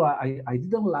example, I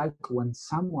didn't like when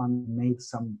someone made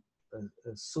some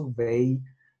survey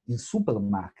in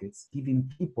supermarkets, giving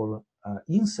people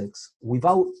insects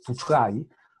without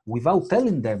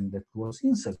telling them that it was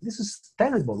insect. This is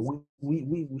terrible.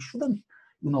 We shouldn't,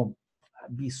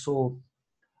 be so.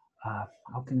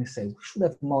 How can I say? We should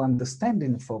have more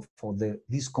understanding for the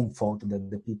discomfort that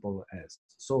the people has.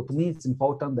 So to me, it's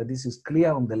important that this is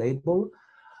clear on the label,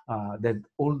 that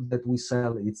all that we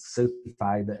sell is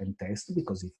certified and tested,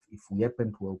 because if we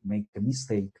happen to make a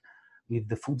mistake with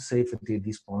the food safety at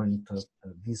this point,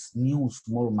 this new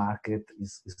small market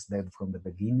is dead from the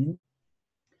beginning.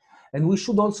 And we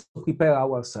should also prepare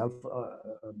ourselves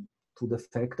to the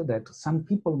fact that some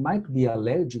people might be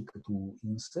allergic to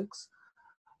insects.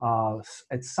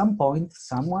 At some point,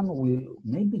 someone will,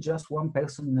 maybe just one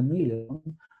person in a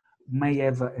million, may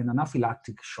have an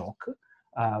anaphylactic shock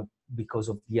because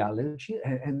of the allergy,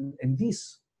 and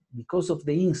this, because of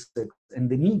the insect and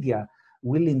the media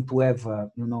willing to have,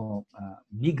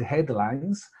 big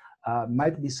headlines,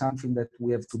 might be something that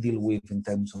we have to deal with in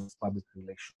terms of public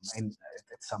relations, and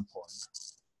at some point.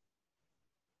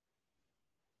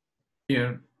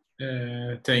 Yeah,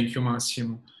 thank you,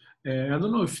 Massimo. I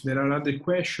don't know if there are other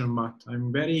questions, but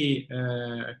I'm very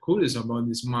curious about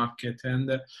this market. And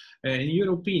in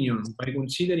your opinion, by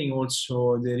considering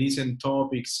also the recent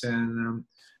topics and,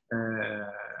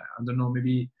 I don't know,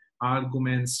 maybe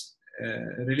arguments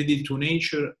related to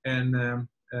nature and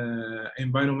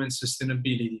environment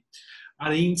sustainability,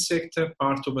 are insects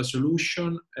part of a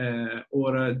solution,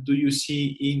 or do you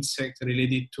see insects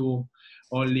related to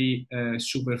only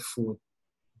superfood?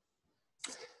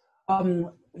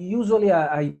 Usually,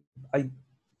 I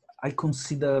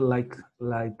consider like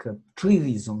three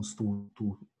reasons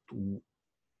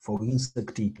for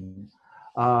insect eating,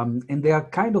 and they are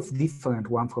kind of different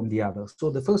one from the other. So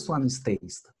the first one is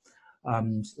taste.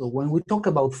 So when we talk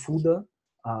about food,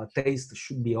 taste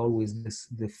should be always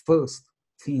the first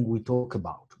thing we talk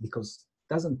about, because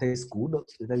it doesn't taste good.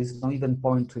 There is no even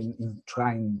point in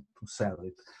trying to sell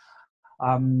it.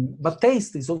 But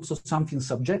taste is also something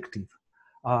subjective.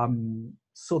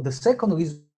 So the second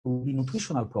reason would be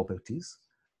nutritional properties,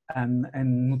 and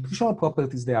nutritional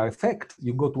properties, they are a fact.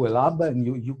 You go to a lab and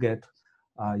you get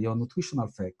your nutritional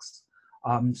facts.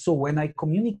 So when I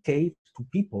communicate to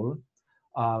people,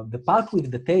 the part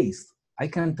with the taste, I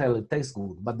can tell it tastes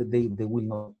good, but they will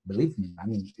not believe me. I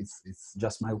mean, it's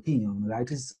just my opinion, right?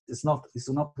 It's not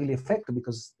really a fact,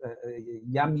 because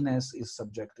yumminess is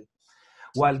subjective.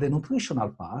 While the nutritional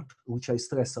part, which I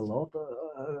stress a lot,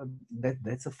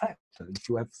 that's a fact. If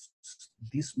you have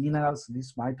these minerals,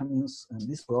 these vitamins, and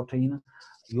this protein,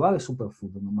 you are a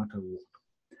superfood no matter what.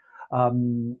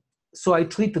 So I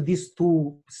treat these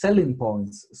two selling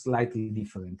points slightly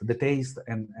different, the taste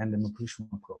and the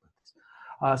nutritional properties.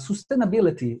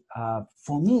 Sustainability,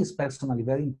 for me, is personally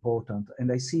very important,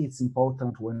 and I see it's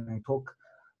important when I talk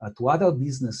to other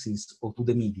businesses or to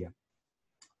the media.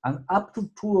 And up to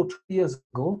 2 or 3 years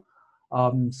ago,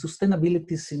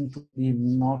 sustainability seemed to be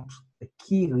not a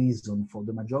key reason for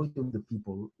the majority of the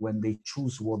people when they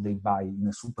choose what they buy in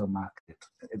a supermarket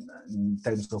in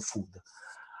terms of food.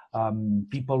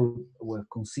 People were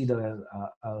considered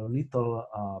a little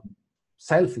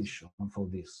selfish for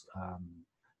this.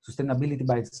 Sustainability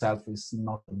by itself is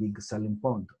not a big selling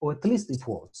point, or at least it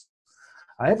was.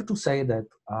 I have to say that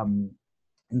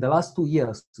in the last 2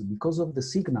 years, because of the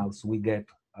signals we get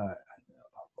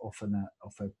of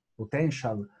a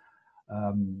potential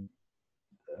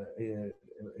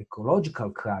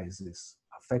ecological crisis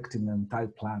affecting the entire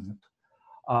planet,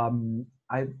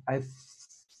 I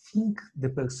think the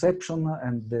perception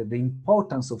and the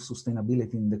importance of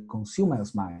sustainability in the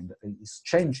consumer's mind is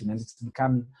changing, and it's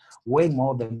becoming way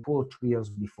more than 2 or 3 years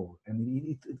before.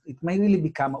 And it may really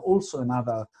become also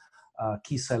another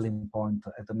key selling point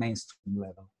at the mainstream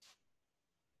level.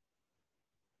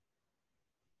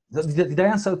 Did I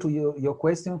answer to your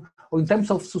question? Or in terms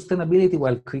of sustainability,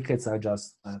 well, crickets are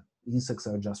just, insects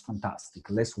are just fantastic.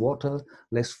 Less water,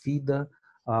 less feed,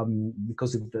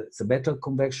 because it's a better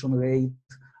conversion rate,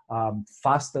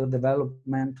 faster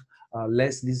development,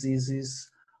 less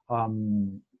diseases,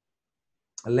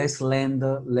 less land,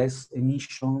 less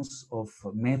emissions of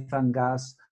methane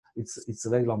gas. It's a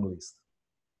very long list.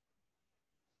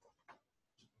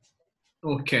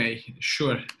 Okay,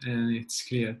 sure, and it's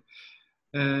clear.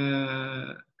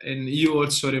 And you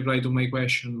also replied to my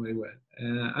question very well.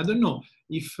 I don't know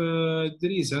if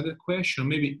there is other question.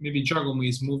 Maybe Giacomo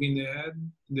is moving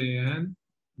the hand.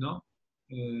 No,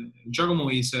 Giacomo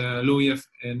is a lawyer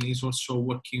and is also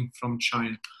working from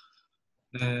China.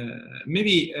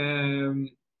 Maybe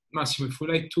Massimo, if you'd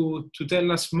like to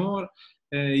tell us more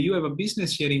You have a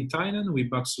business here in Thailand with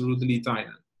Bugsolutely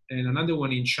Thailand, and another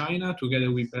one in China together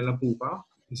with Bella Pupa.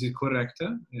 Is it correct?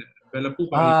 Bella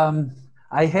Pupa.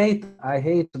 I hate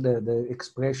the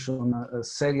expression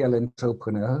serial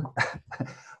entrepreneur,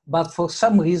 but for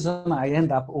some reason I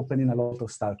end up opening a lot of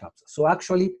startups. So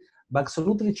actually,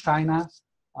 Bugsolutely China,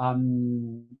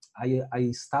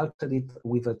 I started it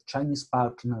with a Chinese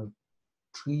partner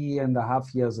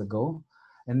 3.5 years ago.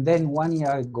 And then 1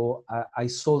 year ago, I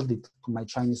sold it to my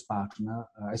Chinese partner.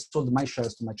 I sold my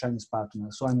shares to my Chinese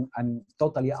partner. So I'm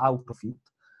totally out of it.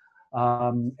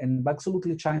 And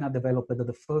Bugsolutely China developed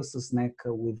the first snack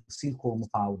with silkworm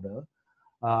powder,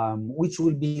 which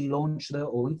will be launched,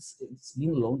 or it's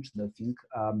been launched, I think,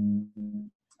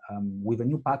 with a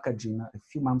new packaging a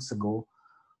few months ago.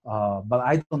 But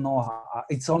I don't know,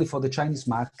 it's only for the Chinese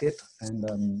market,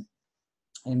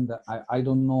 and I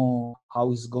don't know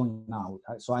how it's going now.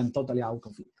 So I'm totally out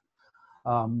of it.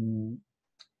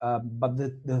 But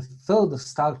the third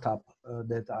startup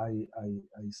that I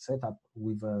set up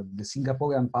with the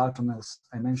Singaporean partners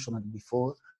I mentioned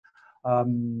before,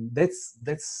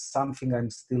 that's something I'm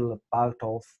still a part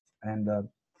of, and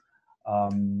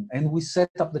we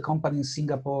set up the company in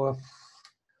Singapore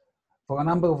for a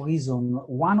number of reasons.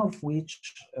 One of which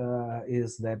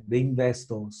is that the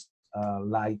investors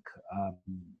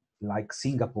like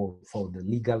Singapore for the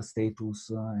legal status,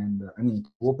 and I mean, to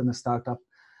open a startup,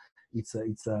 it's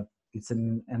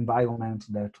an environment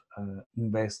that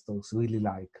investors really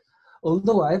like.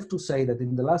 Although I have to say that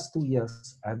in the last 2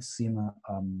 years, I've seen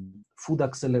food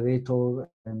accelerator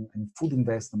and food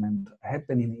investment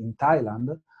happening in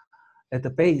Thailand at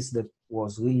a pace that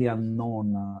was really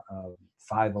unknown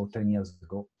 5 or 10 years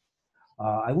ago.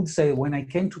 I would say when I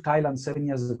came to Thailand 7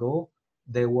 years ago,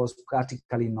 there was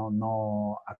practically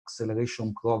no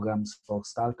acceleration programs for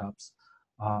startups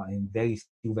and very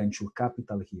few venture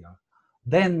capital here.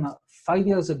 Then 5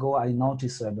 years ago, I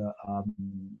noticed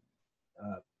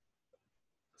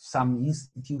some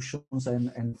institutions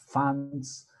and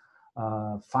funds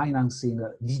financing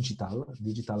digital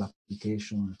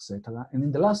application, etc. And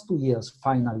in the last 2 years,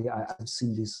 finally, I've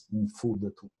seen this in food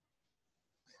too.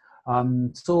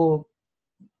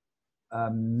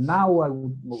 Now,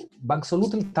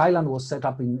 Bugsolutely Thailand was set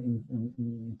up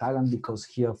in Thailand because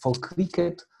here for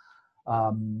cricket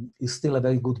is still a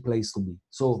very good place to be.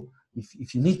 So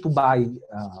if you need to buy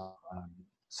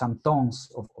some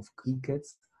tons of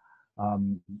crickets,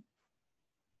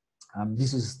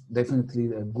 this is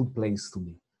definitely a good place to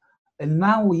be. And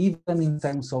now, even in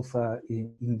terms of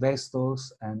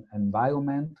investors and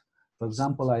environment, for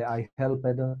example, I helped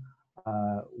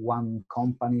one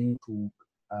company to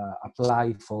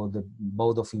apply for the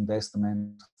Board of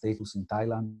Investment status in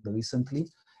Thailand recently.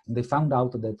 And they found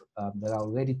out that there are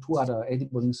already 2 other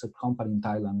edible insect companies in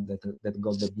Thailand that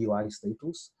got the BOI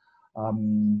status.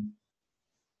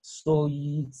 So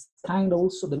it's kind of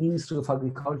also the Ministry of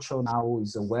Agriculture now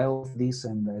is aware of this,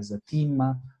 and as a team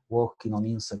working on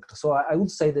insects. So I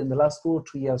would say that in the last 2 or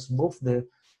 3 years, both the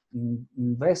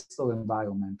investor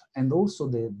environment and also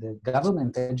the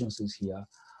government agencies here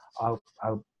are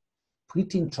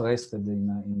pretty interested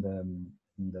in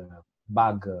the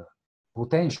bug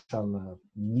potential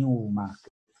new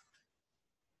market.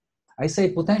 I say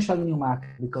potential new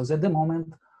market because at the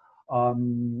moment,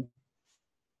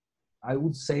 I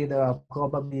would say there are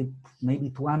probably maybe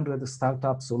 200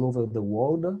 startups all over the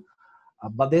world,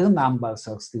 but their numbers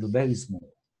are still very small.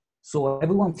 So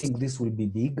everyone thinks this will be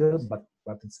bigger, but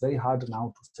it's very hard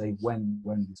now to say when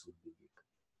this will be big.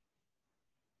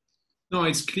 No,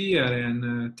 it's clear,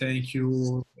 and thank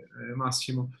you,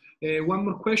 Massimo. One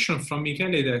more question from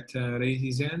Michele that raised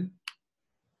his hand.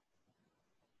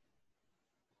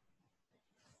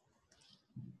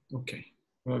 Okay.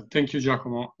 Thank you,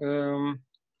 Giacomo.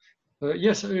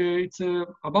 Yes, it's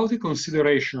about a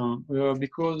consideration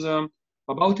because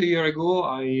about a year ago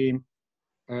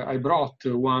I brought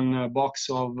 1 box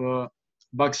of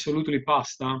Bugsolutely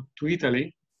pasta to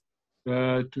Italy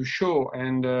to show,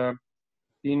 and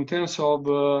in terms of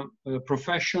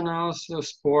professionals,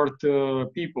 sport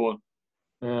people,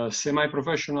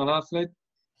 semi-professional athlete,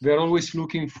 they're always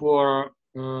looking for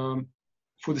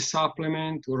food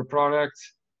supplement or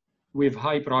products with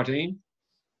high protein,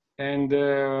 and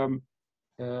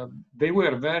they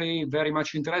were very, very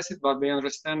much interested, but they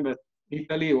understand that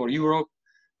Italy or Europe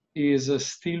is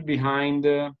still behind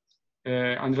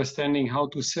understanding how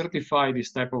to certify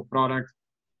this type of product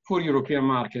for European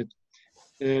market.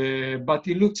 But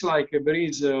it looks like there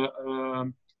is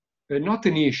not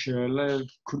a niche,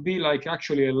 could be like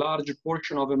actually a large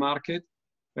portion of the market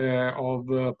of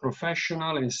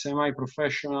professional and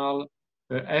semi-professional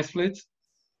athletes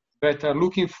that are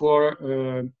looking for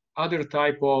other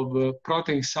type of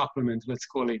protein supplement, let's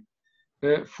call it.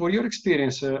 For your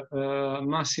experience,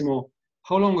 Massimo,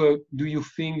 how long do you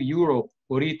think Europe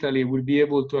or Italy will be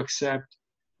able to accept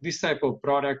this type of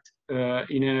product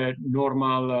in a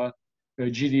normal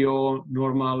GDO,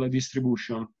 normal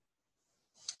distribution?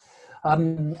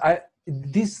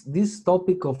 This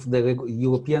topic of the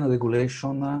European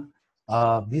regulation,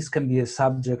 this can be a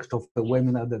subject of a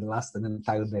webinar that lasts an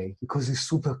entire day because it's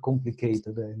super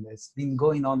complicated and it's been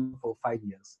going on for 5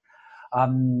 years.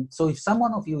 So if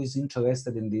someone of you is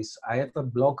interested in this, I have a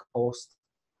blog post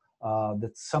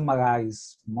that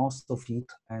summarize most of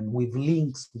it and with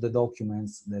links to the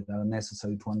documents that are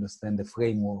necessary to understand the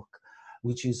framework,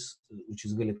 which is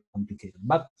really complicated.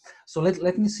 But so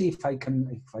let me see if I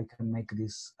can make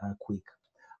this quick.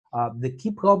 The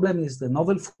key problem is the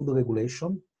novel food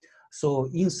regulation. So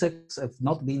insects have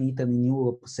not been eaten in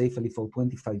Europe safely for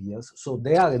 25 years. So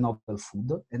they are a novel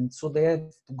food, and so they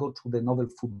have to go through the novel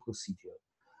food procedure.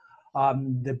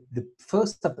 The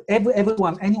first step,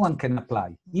 anyone can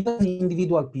apply, even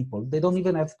individual people. They don't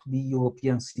even have to be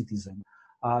European citizen.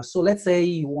 So let's say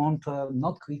you want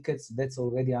not crickets, that's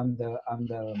already under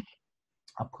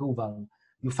approval.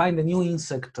 You find a new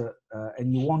insect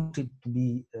and you want it to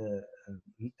be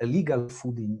a legal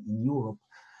food in Europe.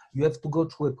 You have to go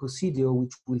through a procedure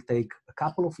which will take a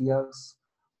couple of years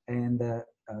and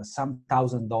some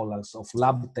 $1,000s of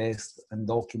lab tests and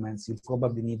documents. You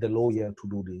probably need a lawyer to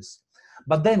do this.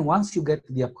 But then once you get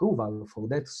the approval for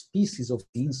that species of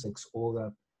insects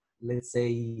or let's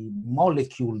say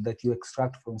molecule that you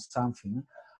extract from something,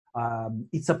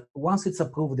 once it's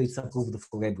approved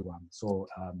for everyone. So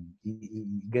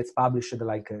it gets published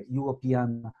like a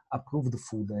European approved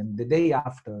food, and the day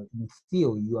after, in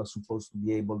theory, you are supposed to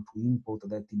be able to import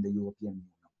that in the European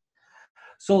Union.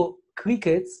 So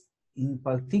crickets, in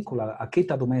particular,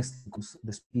 Aceta domesticus,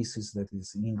 the species that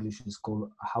is in English is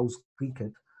called house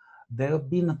cricket, there have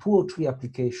been 2 or 3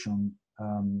 applications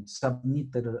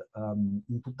submitted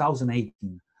in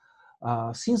 2018.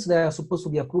 Since they are supposed to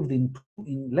be approved in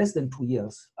less than 2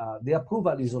 years, the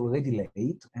approval is already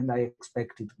late, and I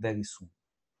expect it very soon.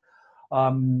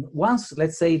 Once,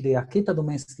 let's say, the Aceta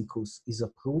domesticus is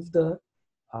approved,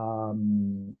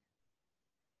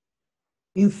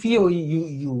 in theory,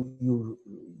 you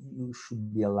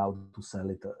should be allowed to sell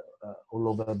it all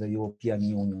over the European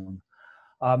Union.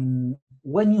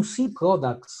 When you see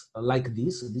products like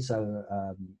this, these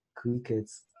are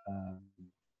crickets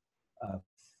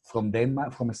from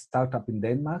Denmark, from a startup in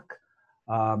Denmark.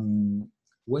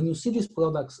 When you see these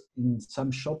products in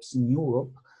some shops in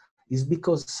Europe, is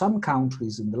because some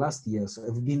countries in the last years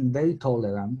have been very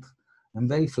tolerant and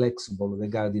very flexible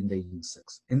regarding the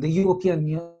insects. And the European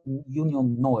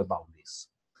Union know about this.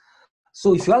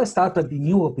 So if you are a startup in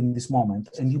Europe in this moment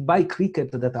and you buy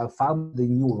cricket that are farmed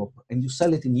in Europe and you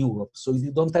sell it in Europe, so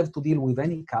you don't have to deal with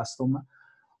any custom,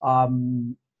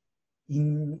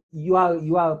 you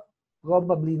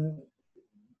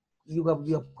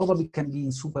probably can be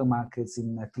in supermarkets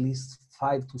in at least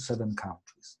 5 to 7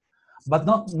 countries, but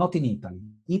not in Italy.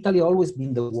 Italy always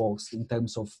been the worst in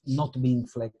terms of not being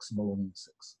flexible on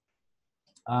insects.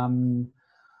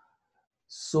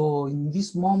 So in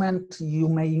this moment, you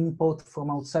may import from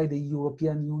outside the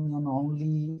European Union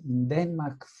only in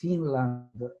Denmark,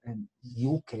 Finland, and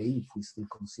UK, if we still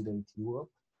consider it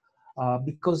Europe,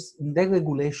 because in their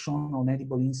regulation on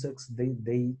edible insects,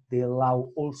 they allow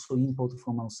also import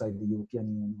from outside the European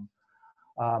Union.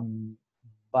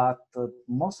 But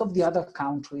most of the other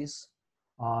countries,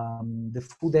 the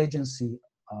food agency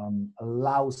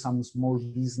allows some small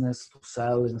business to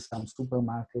sell in some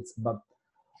supermarkets, but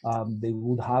they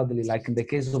would hardly, like in the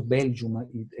case of Belgium,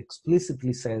 it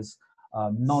explicitly says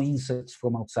no insects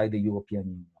from outside the European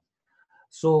Union.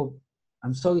 So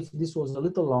I'm sorry if this was a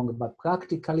little long, but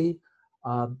practically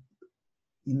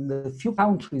in the few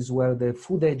countries where the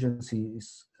food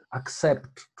agencies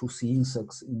accept to see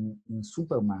insects in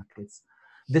supermarkets,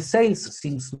 the sales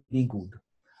seems to be good.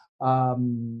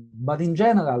 But in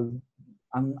general,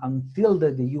 until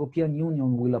the European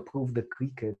Union will approve the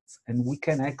crickets and we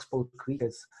can export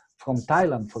crickets from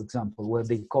Thailand, for example, where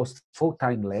they cost 4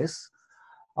 times less,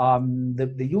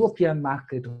 the European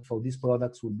market for these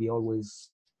products will be always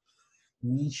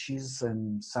niches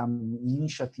and some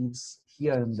initiatives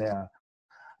here and there,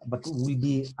 but will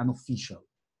be unofficial.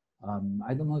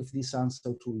 I don't know if this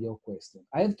answers to your question.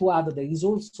 I have to add that there is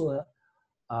also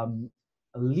a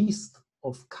list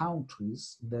of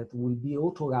countries that will be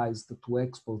authorized to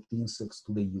export insects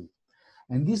to the EU.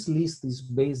 And this list is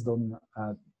based on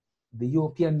the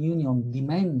European Union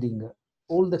demanding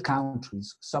all the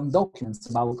countries some documents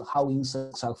about how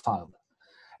insects are farmed.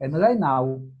 And right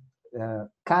now,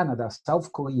 Canada,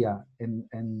 South Korea,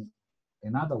 and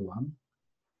another one,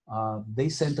 they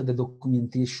sent the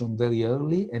documentation very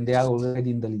early, and they are already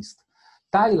in the list.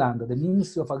 Thailand, the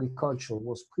Ministry of Agriculture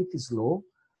was pretty slow,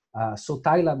 so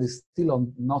Thailand is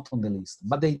still not on the list.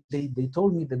 But they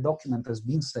told me the document has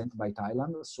been sent by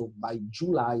Thailand, so by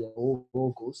July or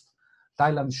August,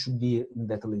 Thailand should be in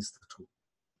that list too.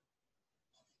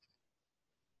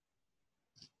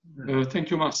 Thank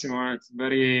you, Massimo. It's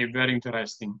very, very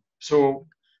interesting. So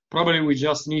probably we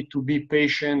just need to be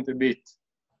patient a bit.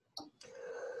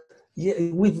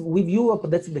 Yeah, with Europe,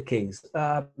 that's the case.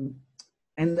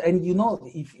 And you know,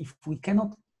 if we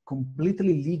cannot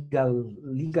completely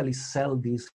legally sell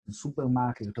this in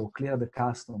supermarket or clear the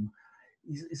custom,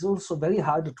 it's also very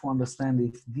hard to understand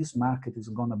if this market is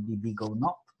going to be big or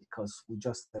not, because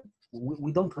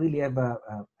we don't really have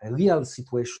a real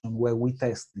situation where we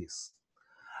test this.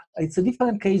 It's a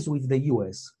different case with the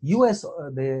US.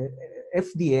 The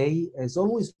FDA has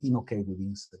always been okay with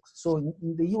insects. So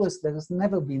in the US, there has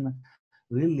never been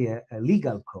really a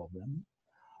legal problem.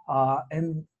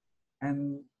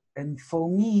 And for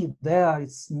me, there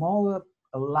it's more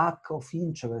a lack of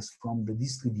interest from the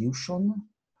distribution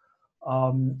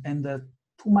and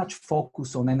too much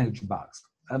focus on energy bars.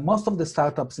 Most of the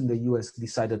startups in the US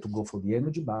decided to go for the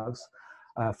energy bars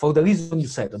for the reason you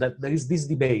said, that there is this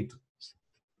debate.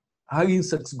 Are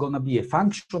insects going to be a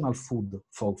functional food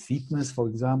for fitness, for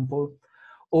example,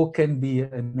 or can be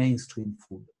a mainstream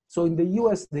food? So in the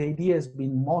US, the idea has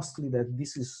been mostly that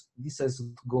this has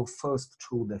to go first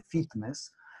through the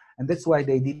fitness, and that's why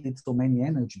they did so many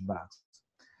energy bars.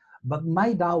 But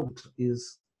my doubt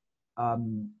is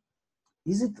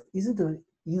it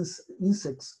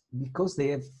insects, because they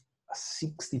have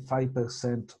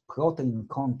 65% protein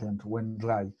content when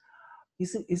dry,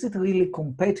 is it really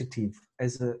competitive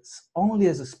only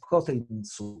as a protein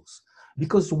source?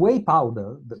 Because whey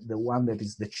powder, the one that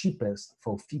is the cheapest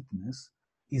for fitness,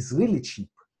 is really cheap.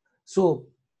 So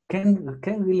can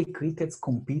really crickets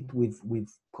compete with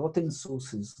protein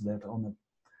sources that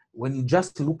when you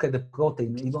just look at the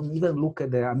protein, you don't even look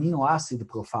at the amino acid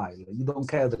profile. You don't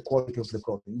care the quality of the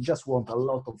protein. You just want a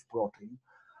lot of protein.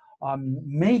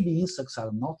 Maybe insects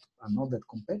are not that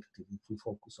competitive if we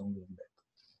focus only on that.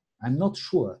 I'm not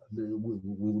sure. We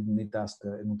would need to ask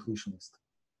a nutritionist.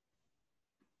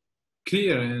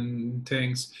 Clear, and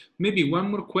thanks. Maybe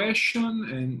one more question,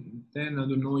 and then I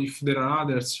don't know if there are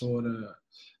others or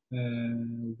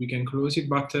we can close it.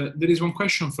 But there is one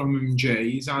question from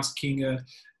MJ. He's asking,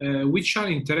 which are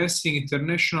interesting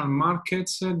international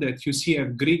markets that you see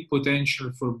have great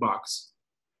potential for bugs?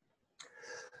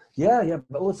 Yeah,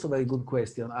 also very good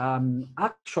question.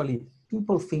 Actually,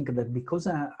 people think that because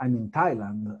I'm in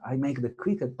Thailand, I make the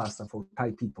cricket pasta for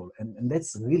Thai people, and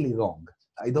that's really wrong.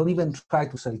 I don't even try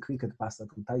to sell cricket pasta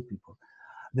to Thai people.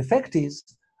 The fact is,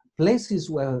 places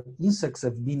where insects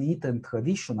have been eaten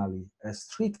traditionally as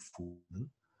street food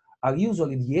are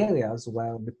usually the areas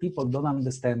where the people don't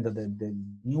understand the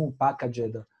new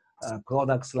packaged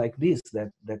products like this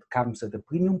that comes at a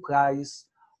premium price.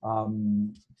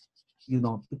 You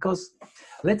know, because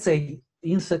let's say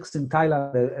insects in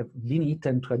Thailand have been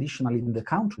eaten traditionally in the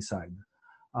countryside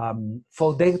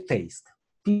for their taste.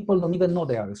 People don't even know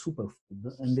they are a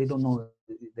superfood, and they don't know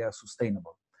they are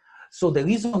sustainable. So the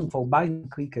reason for buying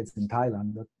crickets in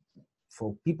Thailand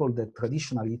for people that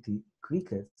traditionally eat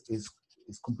crickets is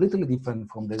completely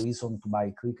different from the reason to buy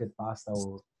cricket pasta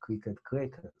or cricket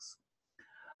crackers.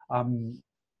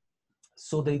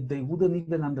 So they wouldn't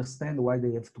even understand why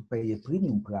they have to pay a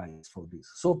premium price for this.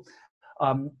 So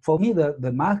for me,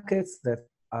 the markets that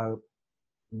are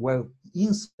where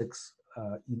insects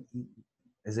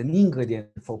as an ingredient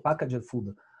for packaged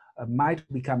food might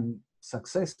become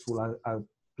successful are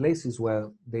places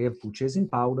where they have purchasing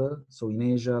powder. So in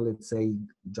Asia, let's say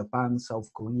Japan,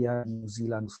 South Korea, New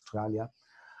Zealand, Australia,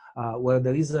 where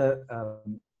there is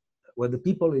where the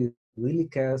people really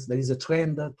cares. There is a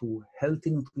trend to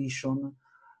healthy nutrition.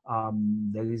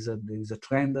 There is a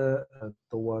trend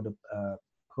toward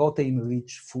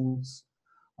protein-rich foods.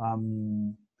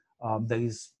 There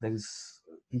is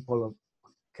people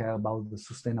care about the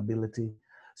sustainability.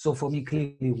 So for me,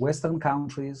 clearly, Western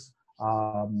countries,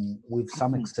 with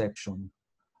some exception.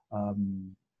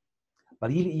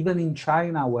 But even in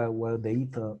China, where they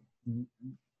eat,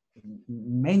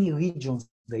 many regions,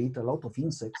 they eat a lot of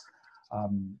insects.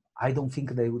 I don't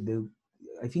think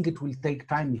I think it will take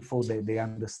time before they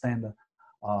understand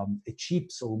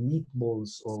chips or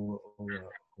meatballs or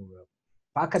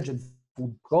packaged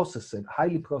food,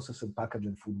 highly processed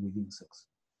packaged food with insects.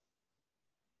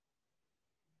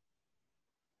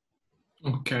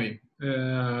 Okay,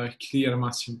 clear,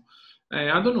 Massimo.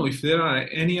 I don't know if there are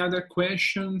any other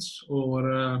questions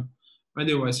or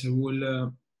otherwise I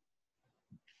will.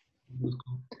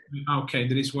 Okay,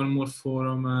 there is one more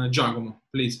from Giacomo,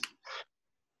 please.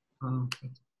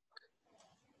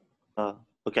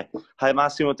 Okay. Hi,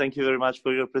 Massimo. Thank you very much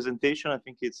for your presentation. I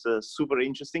think it's super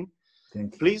interesting.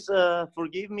 Thank you. Please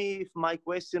forgive me if my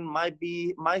question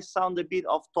might sound a bit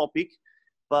off topic,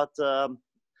 but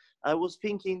I was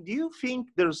thinking, do you think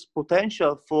there's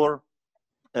potential for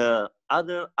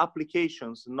other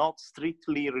applications not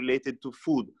strictly related to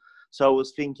food? So I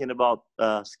was thinking about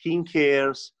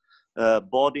skincares,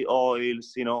 body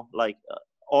oils, you know, like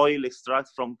oil extract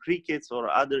from crickets or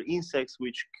other insects,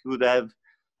 which could have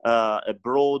a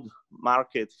broad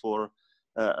market for,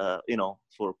 you know,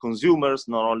 for consumers,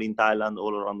 not only in Thailand,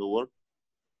 all around the world.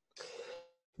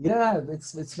 Yeah,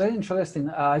 it's very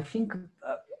interesting. I think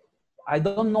I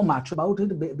don't know much about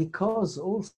it because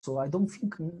also I don't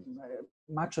think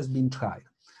much has been tried.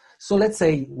 So let's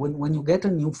say when you get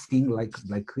a new thing like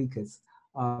crickets,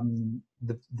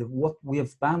 what we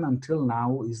have done until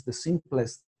now is the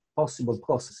simplest possible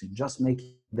processing, just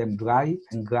making them dry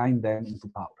and grind them into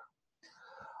powder.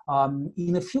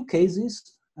 In a few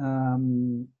cases,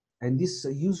 and this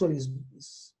usually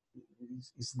is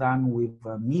done with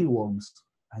mealworms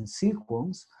and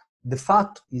silkworms, the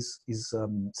fat is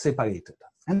separated.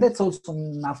 And that's also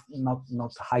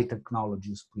not high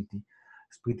technology, it's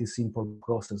pretty simple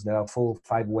process. There are 4 or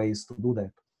 5 ways to do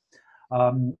that.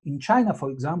 In China,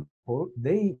 for example,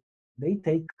 they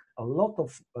take a lot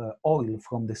of oil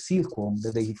from the silkworm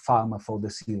that they farm for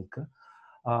the silk.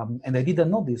 And I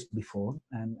didn't know this before,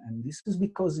 and this is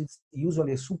because it's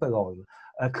usually a super oil.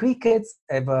 Crickets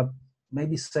have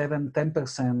maybe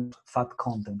 7-10% fat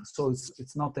content, so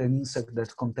it's not an insect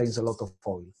that contains a lot of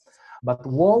oil. But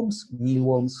worms,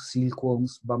 mealworms,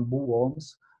 silkworms, bamboo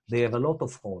worms, they have a lot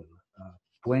of oil.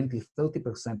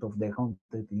 20-30% of their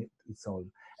content is oil,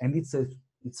 and it's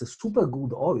a super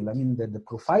good oil. I mean, the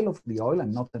profile of the oil,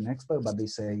 I'm not an expert, but they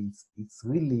say it's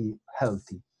really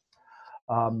healthy.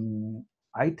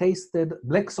 I tasted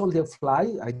black soldier fly.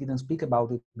 I didn't speak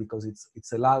about it because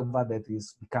it's a larva that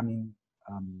is becoming.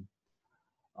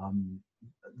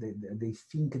 They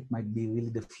think it might be really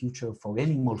the future for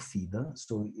animal feed.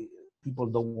 So people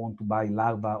don't want to buy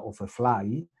larva of a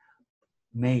fly.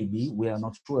 Maybe, we are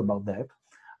not sure about that.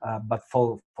 But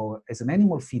for as an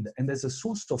animal feed and as a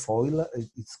source of oil,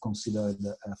 it's considered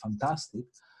fantastic.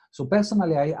 So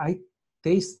personally, I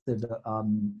tasted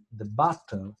the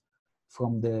butter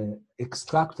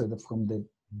extracted from the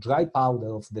dry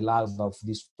powder of the larva of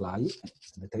this fly.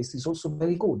 The taste is also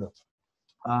very good.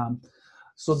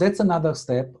 So that's another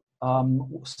step.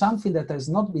 Something that has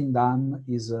not been done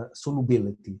is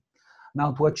solubility.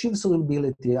 Now, to achieve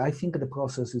solubility, I think the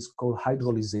process is called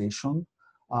hydrolyzation.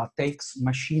 Takes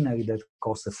machinery that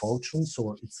costs a fortune.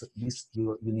 So it's this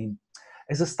you need.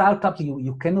 As a startup,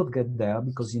 you cannot get there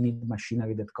because you need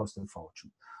machinery that costs a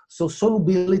fortune. So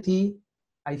solubility,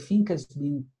 I think, has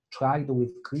been tried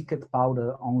with cricket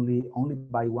powder only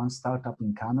by one startup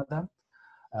in Canada.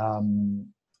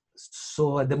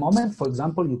 So at the moment, for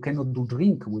example, you cannot do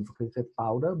drink with cricket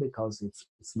powder because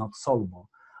it's not soluble.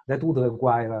 That would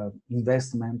require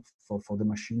investment for the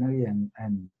machinery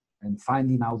and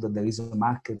finding out that there is a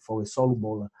market for a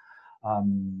soluble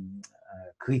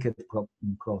cricket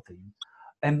protein.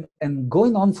 And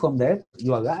going on from that,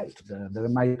 you are right. There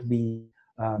might be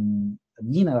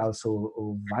minerals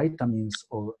or vitamins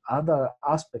or other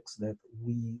aspects that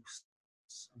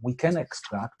we can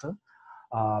extract,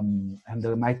 and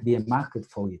there might be a market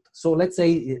for it. So let's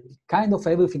say kind of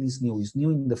everything is new. It's new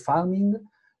in the farming,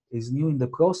 is new in the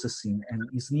processing, and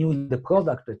is new in the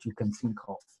product that you can think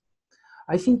of.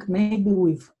 I think maybe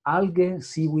with algae,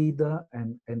 seaweed,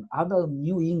 and other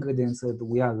new ingredients that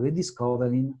we are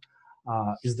rediscovering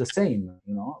is the same.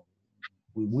 You know,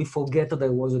 we forget that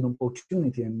there was an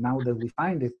opportunity, and now that we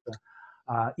find it,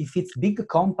 if it's big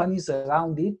companies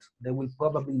around it, they will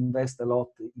probably invest a lot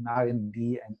in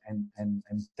R&D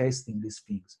and testing these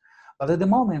things. But at the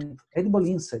moment, edible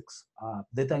insects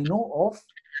that I know of,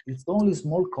 it's only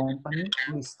small companies,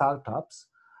 only startups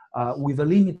with a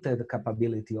limited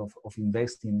capability of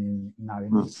investing in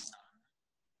R&D.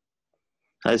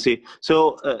 I see.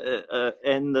 So,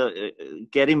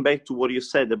 getting back to what you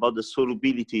said about the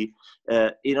solubility,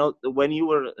 you know, when you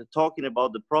were talking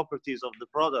about the properties of the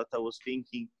product, I was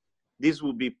thinking this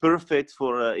would be perfect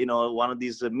for, you know, one of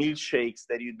these milkshakes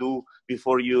that you do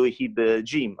before you hit the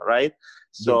gym, right?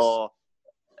 So,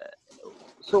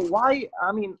 So why,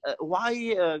 I mean,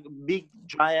 why big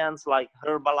giants like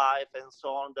Herbalife and so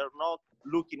on, they're not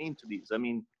looking into this? I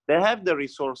mean, they have the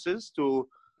resources to,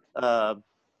 uh,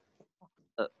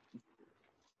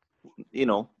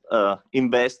 uh,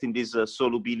 invest in this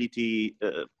solubility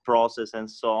process and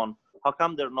so on. How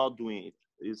come they're not doing it?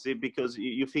 Is it because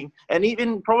you think, and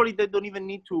even probably they don't even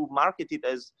need to market it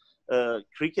as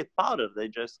cricket powder. They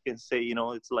just can say,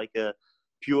 it's like a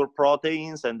pure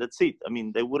proteins and that's it. I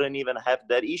mean, they wouldn't even have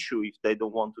that issue if they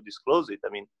don't want to disclose it. I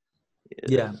mean,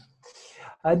 yeah.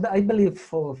 I believe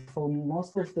for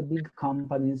most of the big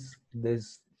companies,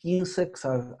 insects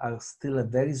are still a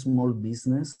very small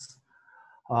business.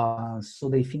 So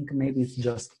they think maybe it's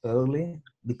just early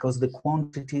because the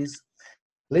quantities,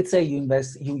 let's say you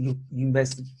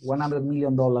invest $100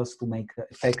 million to make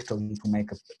a factory, to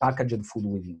make a packaged food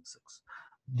with insects.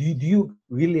 Do you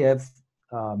really have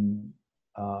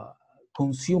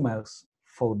consumers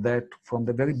for that from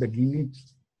the very beginning?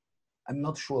 I'm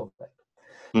not sure of that.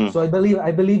 So I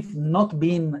believe not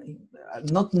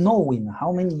knowing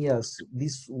how many years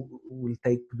this will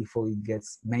take before it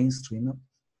gets mainstream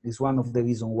is one of the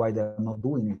reasons why they're not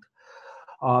doing it.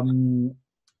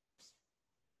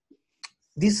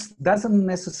 This doesn't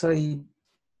necessarily,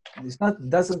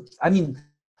 I mean,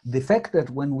 the fact that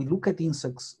when we look at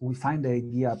insects, we find the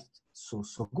idea so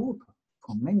good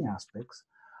from many aspects,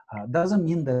 doesn't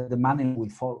mean that the money will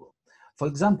follow. For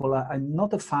example, I'm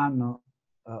not a fan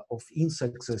of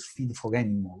insects as feed for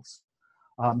animals,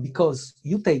 because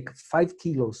you take 5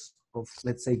 kilos of,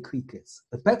 let's say, crickets,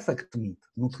 the perfect meat,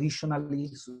 nutritionally,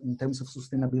 in terms of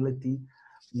sustainability,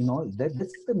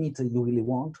 that's the meat that you really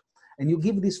want, and you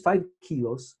give these 5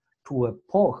 kilos to a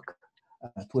pork,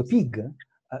 to a pig,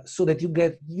 so that you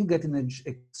get in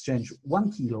exchange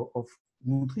 1 kilo of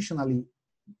nutritionally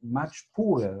much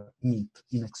poorer meat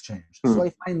in exchange. So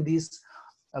I find this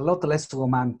a lot less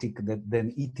romantic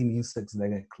than eating insects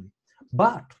directly.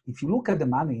 But if you look at the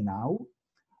money now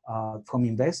from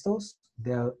investors,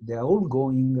 they're all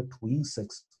going to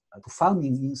insects, to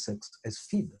farming insects as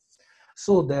feed.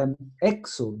 So the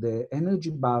EXO, the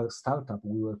energy bar startup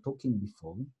we were talking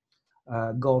before,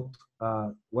 got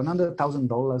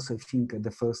 $100,000, I think, at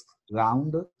the first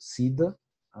round seed,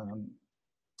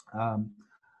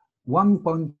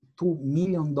 $1.2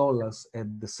 million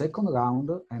at the second round,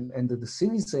 and the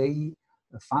Series A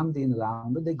funding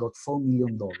round, they got $4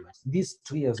 million. This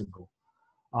 3 years ago.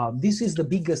 This is the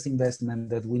biggest investment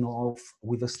that we know of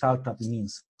with a startup in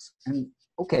insects. And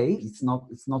okay, it's not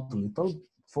little.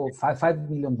 For $5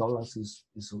 million is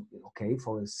okay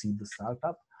for a seed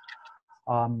startup.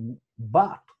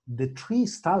 But the 3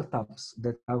 startups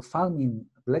that are farming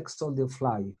black soldier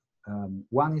fly,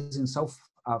 one is in South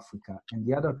Africa and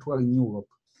the other 2 are in Europe,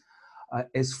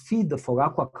 as feed for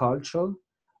aquaculture,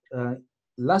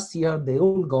 last year they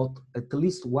all got at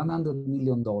least $100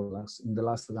 million in the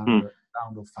last round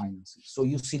of financing. So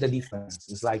you see the difference.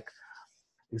 It's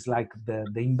like the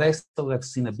investor have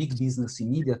seen a big business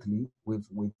immediately with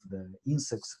the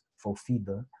insects for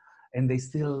feeder, and they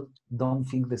still don't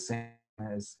think the same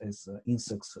as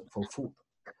insects for food.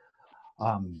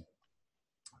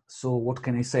 So what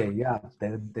can I say? Yeah,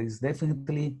 there is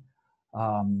definitely,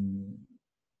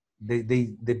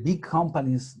 the big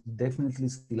companies definitely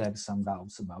still have some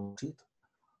doubts about it.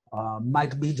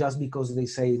 Might be just because they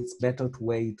say it's better to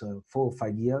wait 4 or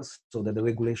 5 years so that the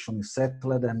regulation is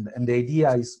settled, and the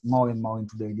idea is more and more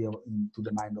into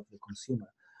the mind of the consumer.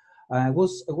 I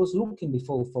was looking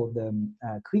before for the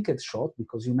cricket shot,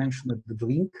 because you mentioned the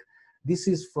drink. This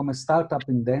is from a startup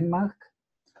in Denmark,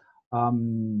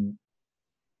 and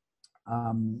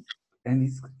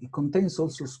it contains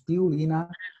also spirulina,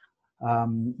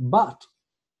 but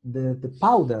the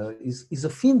powder is a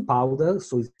thin powder,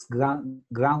 so it's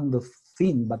ground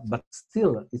thin, but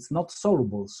still it's not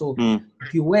soluble. So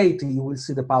if you wait, you will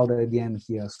see the powder again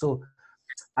here. So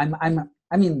I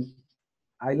mean,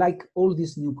 I like all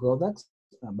these new products,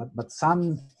 but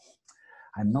some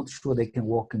I'm not sure they can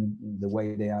work in the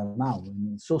way they are now.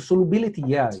 So solubility,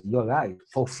 yeah, you're right.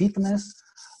 For fitness,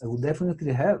 it would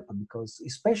definitely help, because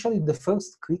especially the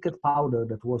first cricket powder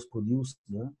that was produced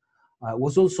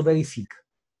was also very thick.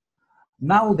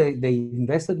 Now they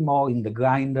invested more in the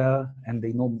grinder, and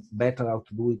they know better how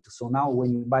to do it. So now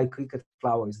when you buy cricket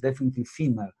flour, it's definitely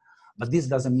thinner, but this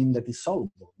doesn't mean that it's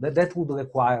soluble. That would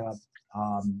require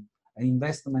an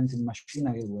investment in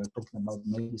machinery. We're talking about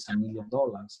maybe some $1 million.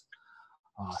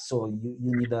 So you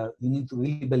need to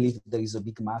really believe there is a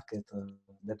big market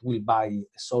that will buy a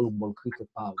soluble cricket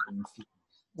powder in fitness,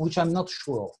 which I'm not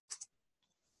sure of.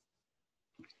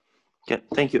 Okay,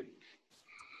 thank you.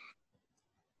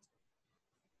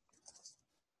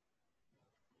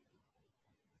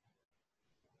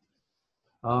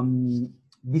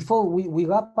 Before we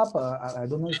wrap up, I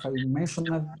don't know if I mentioned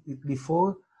it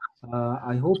before.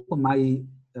 I hope my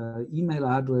email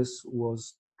address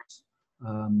was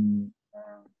in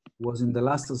the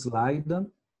last slide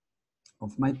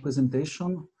of my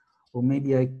presentation, or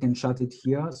maybe I can chat it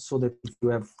here so that if you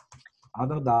have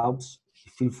other doubts,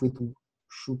 feel free to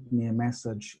shoot me a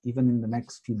message even in the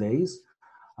next few days.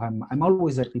 I'm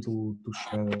always happy to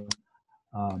share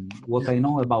what I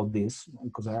know about this,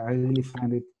 because I really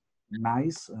find it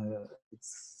nice.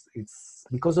 It's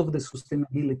because of the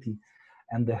sustainability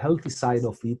and the healthy side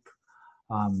of it.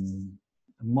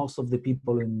 Most of the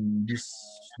people in this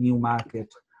new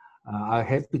market are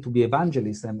happy to be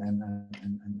evangelists and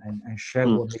share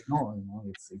what they know. You know,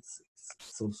 it's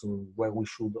also where we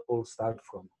should all start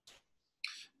from.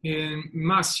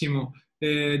 Massimo,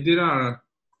 there are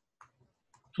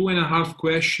 2.5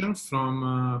 questions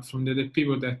from the other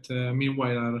people that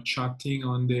meanwhile are chatting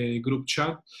on the group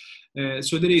chat.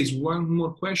 So there is one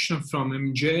more question from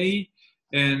MJ,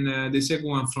 and the second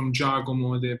one from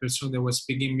Giacomo, the person that was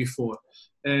speaking before.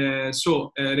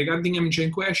 Regarding MJ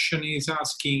question, is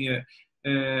asking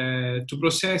to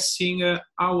processing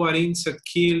our insect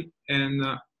kill, and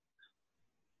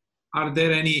are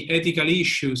there any ethical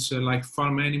issues like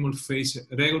farm animal face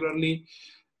regularly?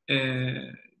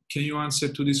 Can you answer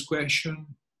to this question?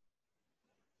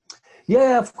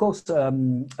 Yeah, of course.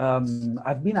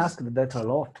 I've been asked that a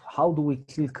lot. How do we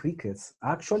kill crickets?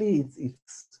 Actually,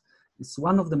 it's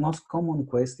one of the most common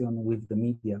questions with the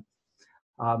media.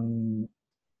 I'm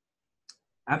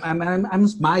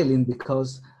smiling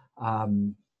because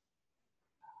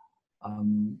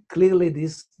clearly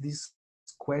this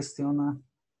question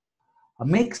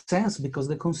makes sense, because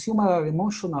the consumer are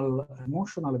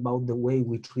emotional about the way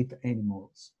we treat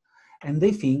animals, and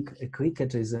they think a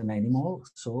cricket is an animal,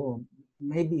 so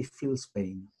maybe it feels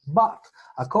pain. But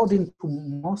according to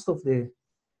most of the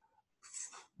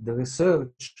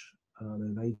research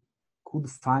that I could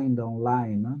find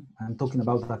online, I'm talking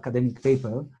about academic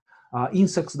paper,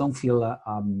 insects don't feel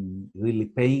really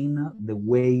pain the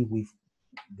way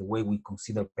we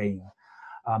consider pain.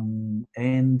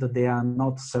 And they are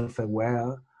not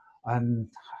self-aware. And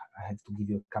I have to give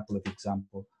you a couple of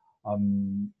examples.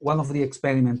 One of the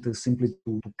experiments is simply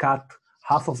to cut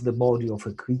half of the body of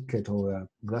a cricket or a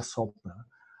grasshopper,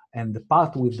 and the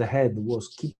part with the head was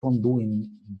keep on doing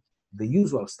the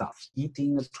usual stuff,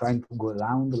 eating, trying to go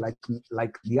around, like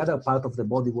the other part of the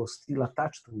body was still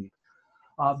attached to it.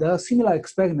 There are similar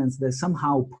experiments that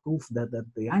somehow prove that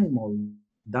the animal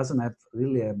doesn't have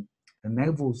really a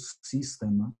nervous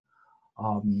system,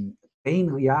 pain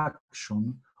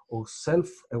reaction, or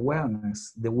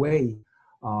self-awareness the way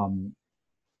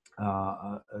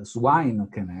a swine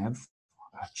can have.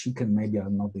 Chicken maybe are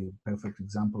not the perfect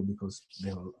example because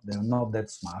they're not that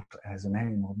smart as an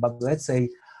animal. But let's say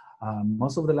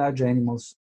most of the large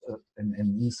animals and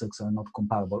insects are not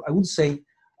comparable. I would say,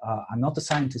 I'm not a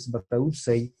scientist, but I would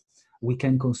say we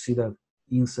can consider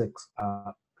insects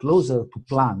closer to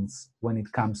plants when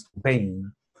it comes to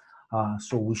pain.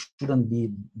 So we shouldn't be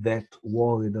that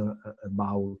worried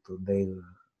about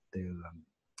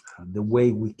the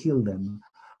way we kill them.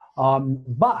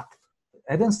 But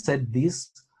having said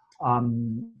this,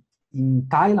 in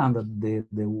Thailand,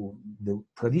 the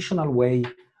traditional way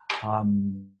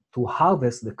to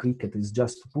harvest the cricket is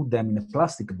just to put them in a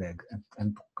plastic bag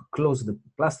and to close the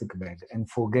plastic bag and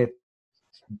forget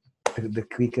the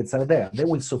crickets are there. They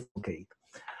will suffocate.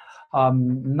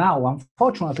 Now,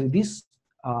 unfortunately, this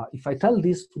if I tell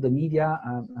this to the media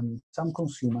and some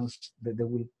consumers, they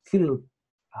will feel,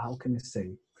 how can I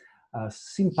say,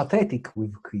 sympathetic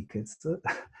with crickets.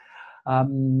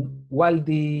 While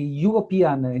the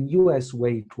European and US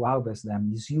way to harvest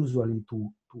them is usually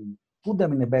to put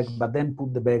them in a bag, but then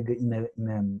put the bag in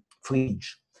a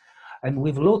fridge. And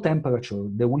with low temperature,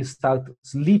 they will start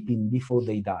sleeping before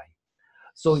they die.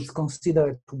 So it's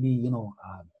considered to be, you know,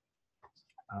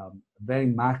 very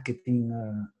marketing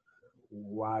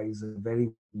wise, a very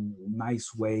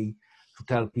nice way to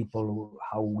tell people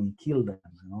how we kill them.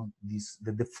 You know,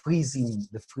 the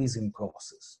freezing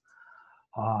process.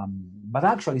 But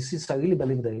actually, since I really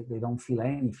believe they don't feel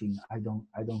anything, I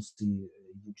don't see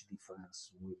a huge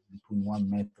difference between one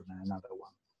method and another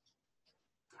one.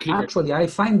 Clear. Actually, I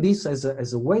find this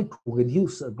as a way to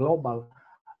reduce global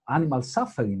animal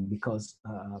suffering, because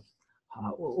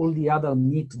all the other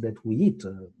meat that we eat,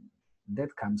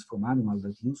 that comes from animals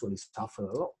that usually suffer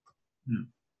a lot. Hmm.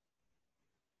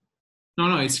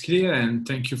 No, it's clear, and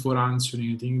thank you for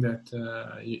answering. I think that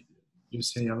you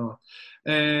say a lot.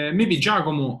 Maybe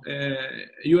Giacomo,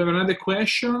 you have another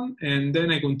question, and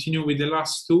then I continue with the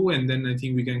last two, and then I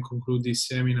think we can conclude this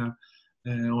seminar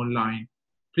online.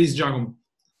 Please, Giacomo.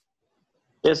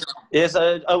 Yes, yes.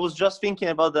 I was just thinking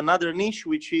about another niche,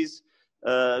 which is,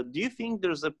 do you think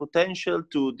there's a potential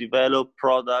to develop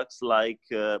products like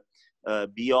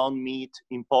Beyond Meat,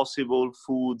 Impossible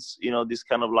Foods, you know, this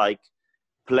kind of like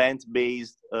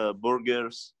plant-based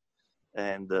burgers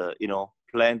and, you know,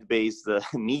 plant-based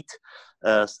meat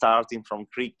starting from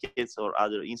crickets or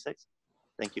other insects?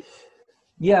 Thank you.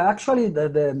 Yeah, actually,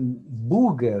 the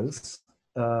burgers,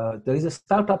 there is a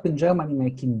startup in Germany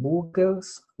making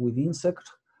burgers with insect.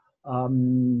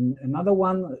 Another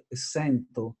one is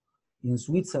Cento in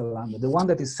Switzerland, the one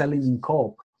that is selling in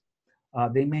Coop.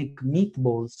 They make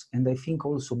meatballs and I think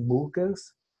also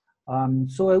burgers.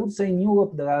 So I would say in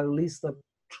Europe there are at least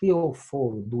 3 or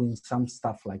 4 doing some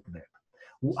stuff like that.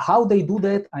 How they do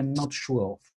that, I'm not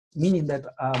sure of. Meaning that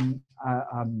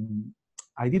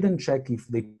I didn't check if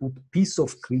they put piece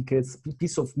of crickets,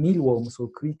 piece of mealworms or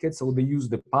crickets, or they use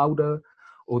the powder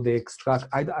or they extract.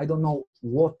 I don't know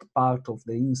what part of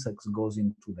the insects goes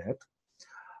into that.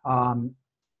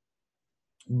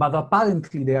 But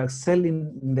apparently they are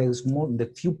selling, there's more, the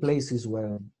few places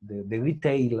where the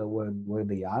retail where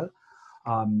they are,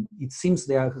 it seems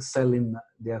they are selling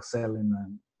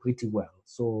pretty well.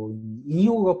 So in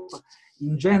Europe,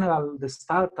 in general, the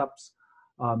startups,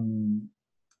 I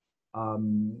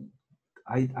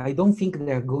don't think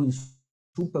they are going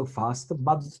super fast,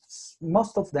 but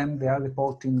most of them, they are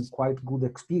reporting quite good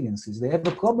experiences. They have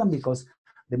a problem because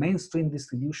the mainstream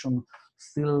distribution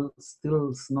still is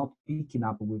not picking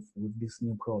up with these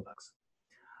new products.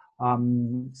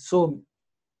 So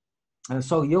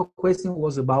your question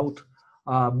was about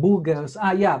burgers.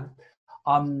 There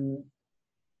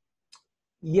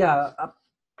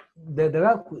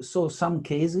are some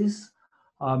cases.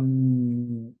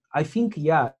 I think,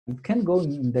 yeah, it can go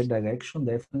in that direction,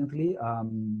 definitely.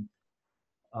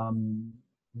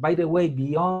 By the way,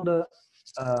 beyond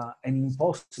an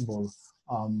impossible,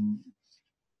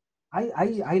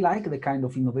 I like the kind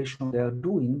of innovation they are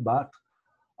doing, but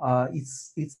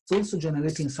it's also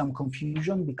generating some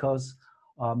confusion because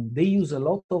they use a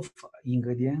lot of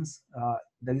ingredients.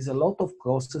 There is a lot of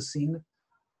processing.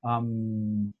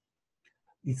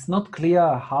 It's not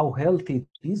clear how healthy it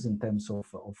is in terms of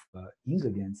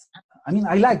ingredients. I mean,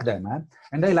 I like them,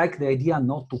 and I like the idea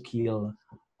not to kill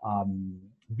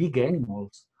big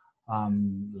animals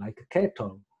like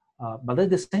cattle. But at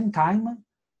the same time,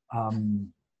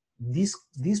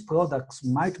 these products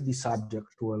might be subject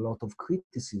to a lot of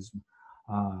criticism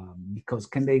because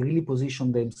can they really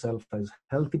position themselves as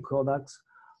healthy products?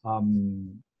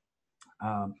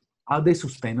 Are they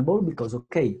sustainable? Because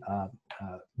okay,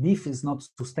 beef is not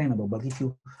sustainable, but if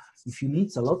you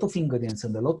need a lot of ingredients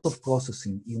and a lot of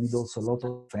processing, you need also a lot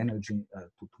of energy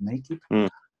to make it.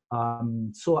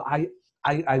 So I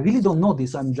really don't know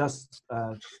this. I'm just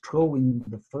throwing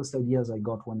the first ideas I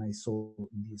got when I saw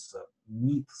this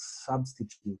meat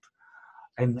substitute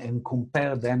and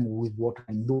compare them with what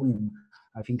I'm doing.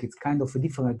 I think it's kind of a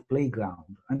different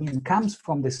playground. I mean, it comes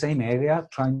from the same area,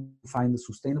 trying to find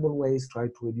sustainable ways, try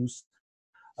to reduce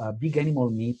big animal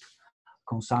meat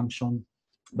consumption,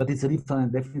 but it's a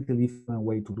definitely different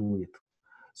way to do it.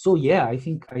 So yeah, I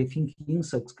think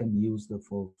insects can be used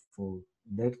for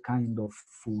that kind of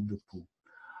food too.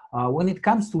 When it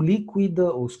comes to liquid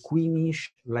or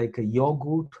squeamish, like a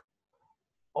yogurt,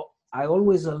 I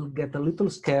always get a little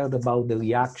scared about the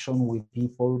reaction with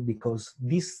people because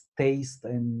this taste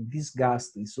and this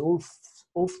gust is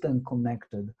often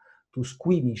connected to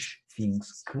squeamish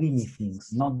things, creamy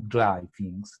things, not dry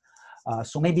things.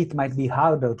 So maybe it might be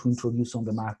harder to introduce on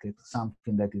the market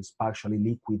something that is partially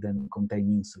liquid and contain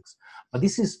insects. But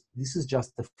this is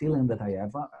just a feeling that I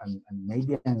have, and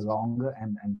maybe I'm wrong,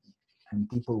 and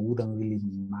people wouldn't really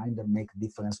mind and make a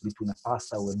difference between a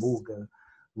pasta or a burger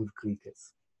with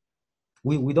crickets.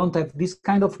 We don't have this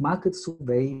kind of market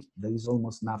survey. There is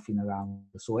almost nothing around.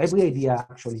 So every idea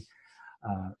actually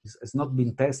has not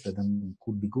been tested and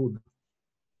could be good.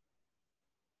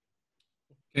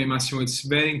 Okay, Massimo, it's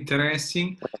very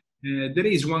interesting. There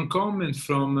is one comment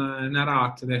from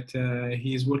Narat that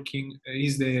he's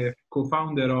the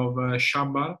co-founder of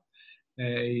Shabal.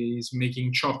 He's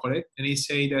making chocolate, and he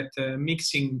say that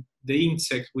mixing the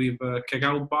insect with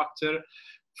cacao butter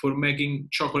for making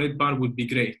chocolate bar would be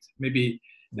great. Maybe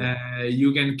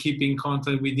you can keep in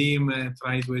contact with him and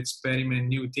try to experiment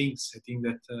new things. I think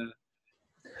that...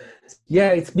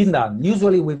 Yeah, it's been done.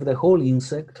 Usually with the whole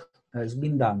insect, it's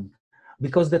been done.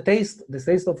 Because the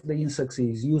taste of the insects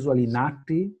is usually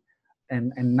nutty,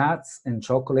 and nuts and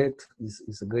chocolate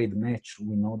is a great match.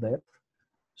 We know that.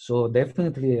 So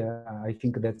definitely, I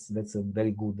think that's a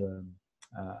very good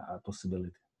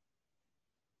possibility.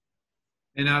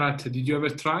 And Arat, did you ever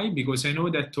try? Because I know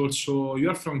that also you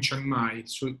are from Chiang Mai,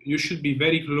 so you should be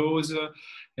very close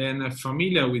and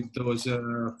familiar with those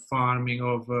farming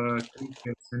of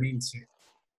crickets and insects.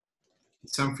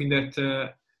 It's something that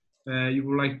you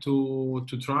would like to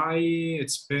try,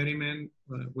 experiment.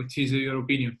 What is your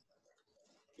opinion?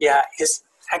 Yeah, it's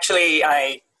actually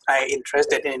I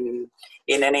interested in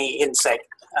any insect.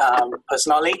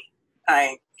 Personally,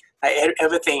 I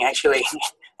everything actually,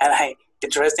 and I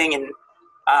interesting in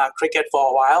cricket for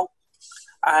a while.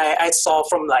 I saw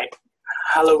from like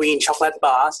Halloween chocolate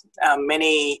bars,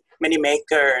 many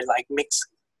maker like mix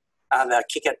the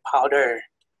cricket powder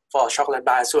for chocolate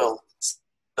bar as well.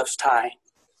 First time,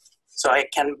 so I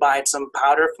can buy some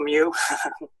powder from you,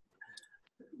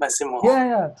 Massimo.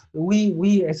 Yeah.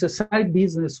 We as a side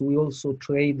business, we also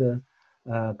trade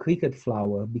cricket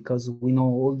flour because we know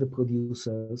all the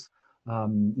producers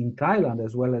in Thailand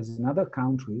as well as in other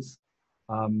countries.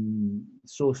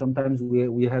 So sometimes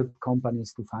we help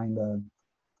companies to find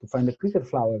a cricket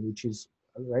flour, which is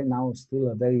right now still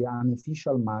a very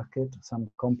unofficial market. Some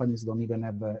companies don't even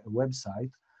have a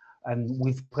website, and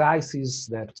with prices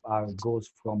that goes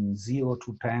from 0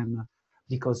 to 10,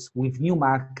 because with new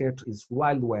market is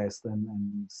Wild West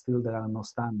and still there are no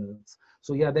standards.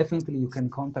 So yeah, definitely you can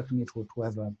contact me to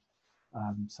have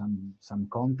some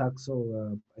contacts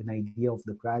or an idea of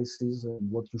the prices and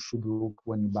what you should look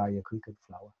when you buy a cricket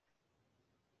flour.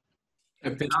 I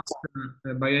can ask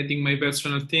by adding my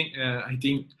personal thing. I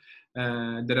think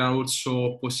there are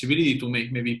also possibility to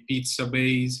make maybe pizza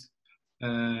base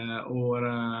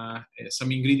or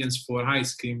some ingredients for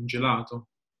ice cream, gelato.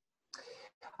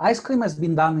 Ice cream has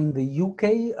been done in the UK.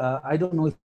 I don't know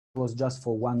if it was just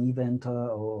for one event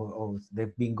or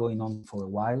they've been going on for a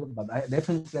while, but I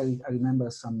definitely remember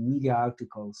some media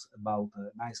articles about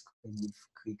ice cream with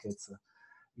crickets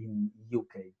in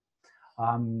UK.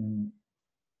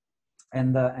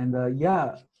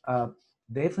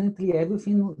 Definitely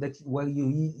everything that where you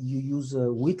use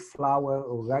wheat flour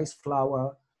or rice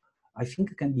flour, I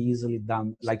think it can be easily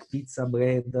done, like pizza,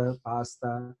 bread,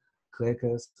 pasta,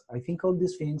 crackers. I think all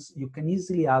these things, you can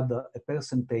easily add a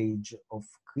percentage of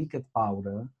cricket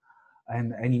powder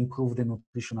and improve the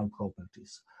nutritional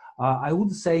properties. I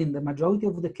would say in the majority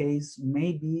of the case,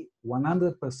 maybe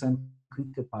 100%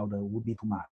 cricket powder would be too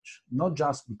much, not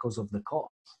just because of the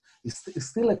cost. It's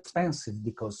still expensive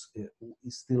because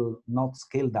it's still not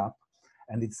scaled up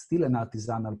and it's still an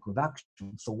artisanal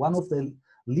production. So one of the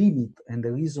limit and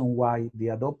the reason why the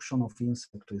adoption of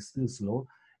insect is still slow,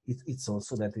 it's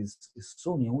also that it's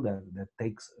so new that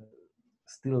takes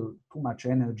still too much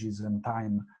energies and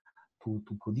time to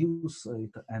produce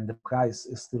it, and the price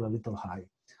is still a little high.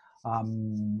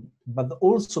 But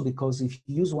also because if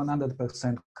you use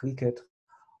 100% cricket,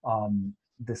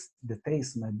 the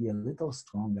taste might be a little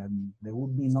strong, and there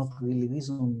would be not really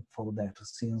reason for that,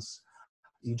 since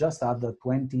you just add the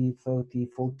 20, 30,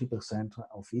 40%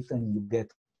 of it, and you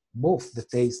get both the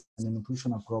taste and the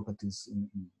nutritional properties in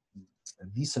a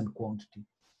decent quantity.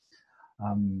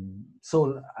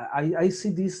 So I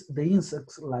see the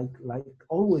insects like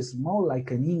always more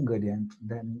like an ingredient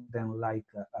than like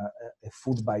a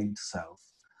food by itself.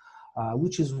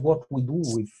 Which is what we do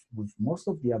with most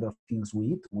of the other things we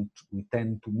eat. We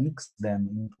tend to mix them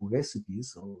into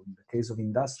recipes. So in the case of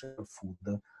industrial food,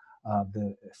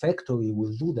 the factory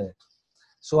will do that.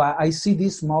 So I see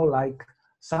this more like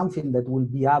something that will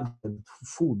be added to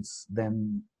foods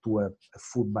than to a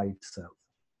food by itself.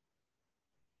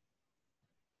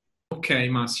 Okay,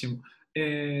 Massimo.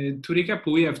 To recap,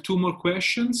 we have two more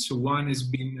questions. One has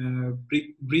been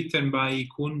written by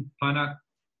Kun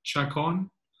Panachakon.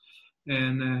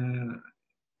 And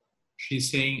she's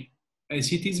saying,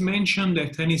 as it is mentioned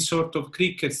that any sort of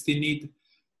cricket still need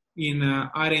in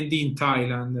R&D in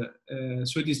Thailand,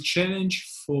 so it is challenge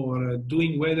for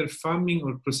doing whether farming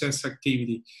or process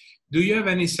activity. Do you have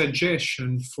any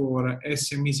suggestion for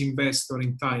SMEs investor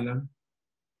in Thailand?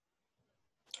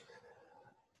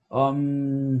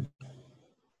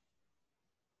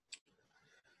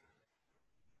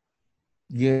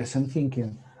 Yes, I'm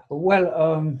thinking.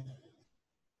 Well,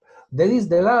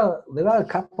 there are a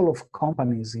couple of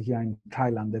companies here in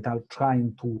Thailand that are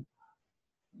trying to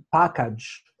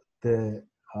package the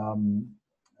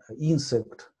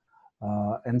insect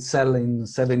and sell in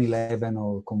 7-Eleven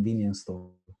or convenience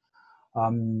store.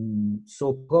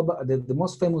 So the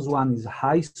most famous one is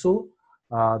Haiso.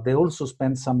 They also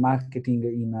spend some marketing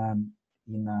in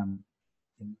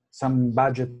some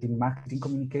budget in marketing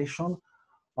communication,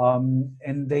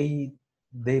 and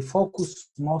they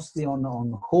focus mostly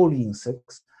on whole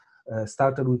insects.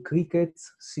 Started with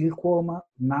crickets, silkworm.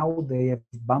 Now they have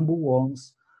bamboo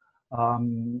worms,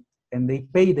 and they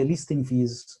pay the listing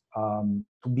fees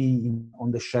to be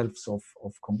on the shelves of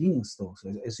convenience stores.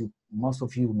 As most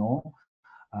of you know,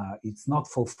 it's not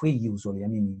for free usually. I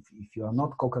mean, if you are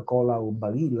not Coca-Cola or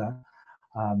Barilla,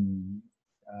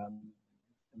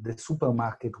 the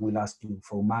supermarket will ask you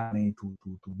for money to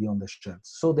be on the shelves.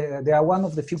 So they are one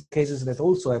of the few cases that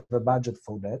also have a budget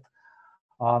for that.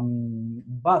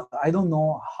 But I don't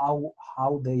know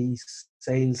how the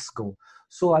sales go.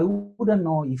 So I wouldn't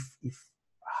know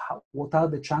what are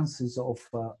the chances of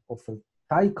a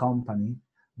Thai company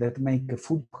that make a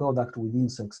food product with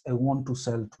insects and want to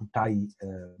sell to Thai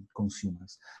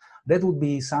consumers. That would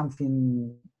be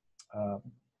something.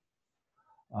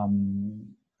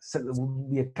 So it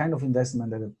would be a kind of investment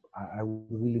that I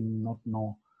would really not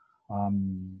know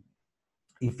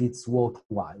if it's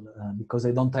worthwhile because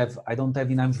I don't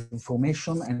have enough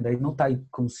information, and I know Thai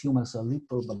consumers a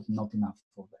little, but not enough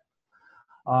for that.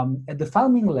 At the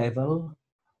farming level,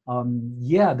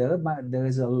 yeah, there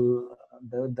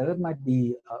might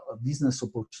be business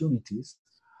opportunities.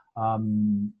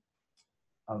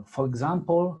 For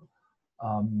example,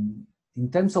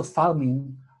 in terms of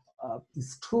farming.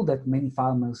 It's true that many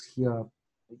farmers here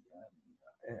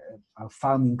are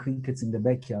farming crickets in the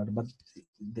backyard, but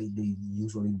they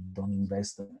usually don't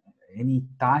invest any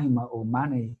time or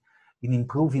money in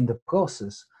improving the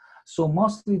process. So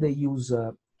mostly they use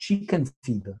chicken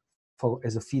feed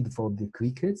as a feed for the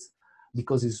crickets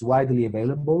because it's widely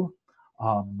available,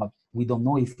 but we don't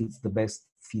know if it's the best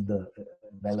feed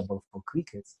available for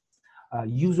crickets.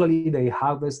 Usually they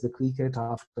harvest the cricket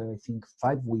after, I think,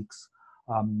 5 weeks.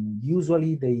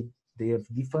 Usually they have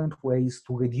different ways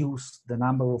to reduce the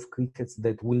number of crickets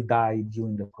that will die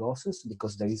during the process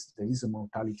because there is a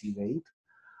mortality rate.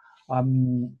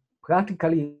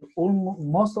 Practically,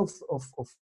 most of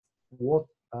what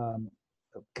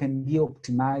can be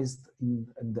optimized in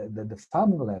the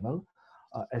farming level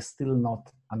is still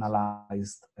not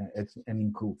analyzed and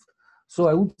improved. So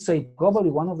I would say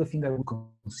probably one of the things I would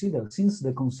consider, since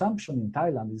the consumption in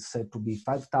Thailand is said to be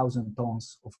 5,000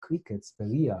 tons of crickets per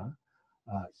year,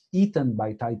 eaten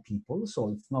by Thai people, so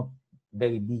it's not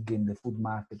very big in the food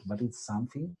market, but it's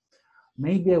something.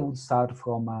 Maybe I would start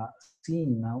from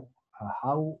seeing now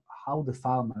how the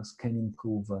farmers can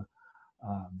improve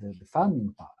the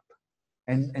farming part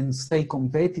and stay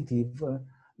competitive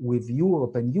with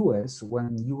Europe and US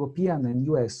when European and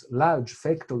US large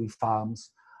factory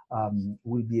farms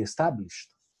will be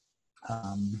established,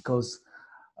 because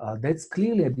that's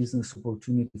clearly a business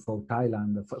opportunity for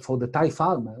Thailand, for the Thai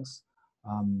farmers,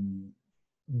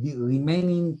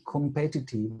 remaining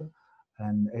competitive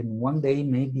and one day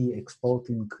maybe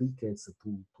exporting crickets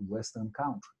to Western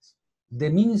countries. The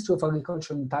Ministry of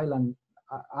Agriculture in Thailand,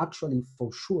 actually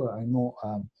for sure, I know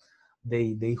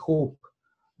they hope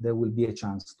there will be a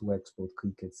chance to export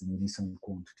crickets in decent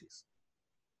quantities.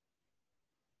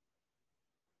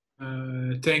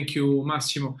 Thank you,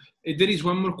 Massimo. There is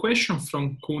one more question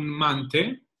from Kun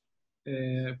Mante.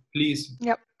 Please.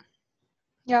 Yep.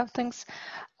 Yeah, thanks.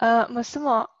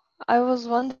 Massimo, I was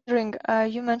wondering,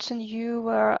 you mentioned you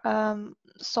were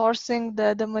sourcing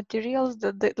the materials,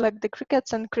 like the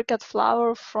crickets and cricket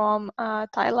flour from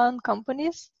Thailand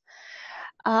companies.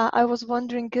 I was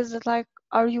wondering, is it like,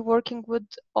 are you working with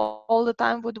all the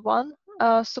time with one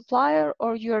supplier,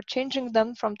 or you are changing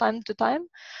them from time to time?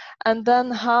 And then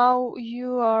how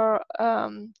you are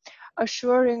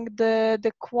assuring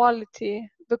the quality?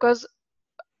 Because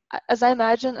as I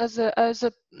imagine,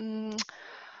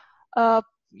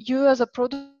 you as a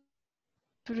product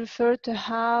prefer to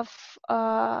have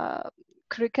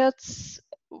crickets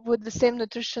with the same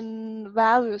nutrition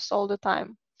values all the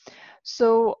time.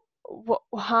 So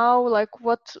what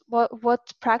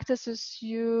practices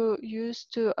you use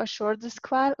to assure this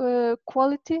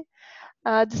quality,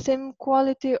 the same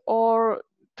quality, or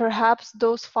perhaps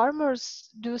those farmers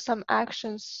do some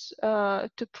actions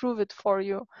to prove it for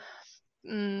you?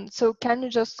 So can you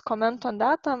just comment on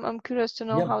that? I'm curious to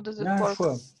know, how does it work?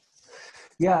 Sure.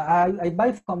 Yeah, I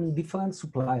buy from different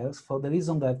suppliers for the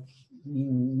reason that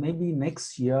maybe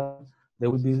next year there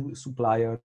will be a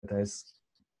supplier that has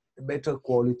a better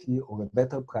quality or a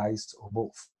better price or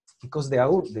both, because they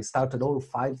started all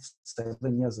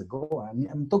 5-7 years ago. I mean,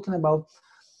 I'm talking about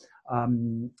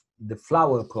the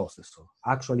flour processor.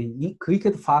 Actually,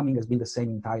 cricket farming has been the same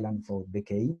in Thailand for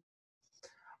decades.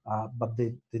 But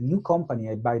the new company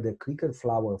I buy the cricket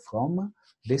flour from,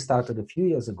 they started a few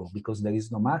years ago because there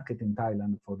is no market in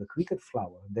Thailand for the cricket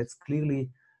flour. That's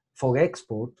clearly for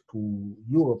export to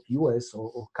Europe, US,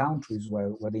 or countries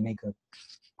where they make a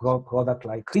product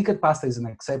like cricket pasta is an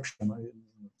exception.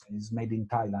 It's made in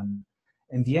Thailand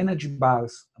And the energy bar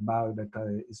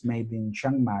that is made in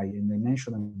Chiang Mai, and I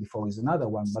mentioned it before, is another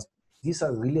one, but these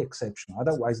are really exceptional.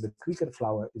 Otherwise, the cricket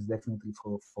flour is definitely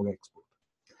for export.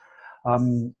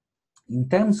 In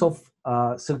terms of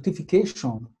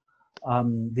certification,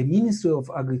 the Ministry of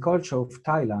Agriculture of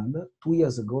Thailand 3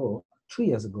 years ago,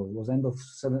 it was end of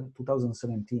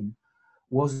 2017,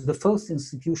 was the first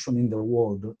institution in the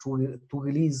world to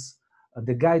release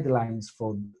the guidelines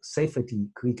for safety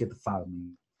cricket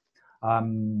farming.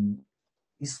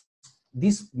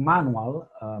 This manual,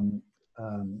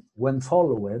 when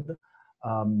followed,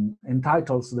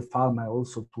 entitles the farmer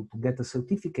also to get a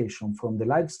certification from the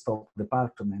livestock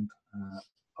department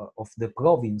of the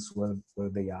province where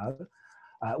they are,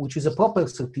 which is a proper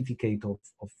certificate of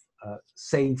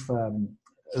safe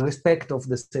respect of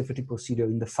the safety procedure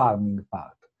in the farming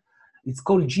part. It's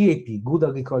called GAP, Good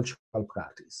Agricultural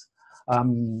Practice.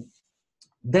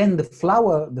 Then the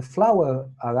flour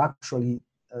are actually,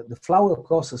 the flour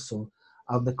processor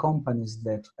are the companies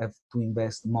that have to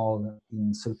invest more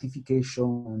in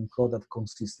certification and product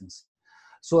consistency.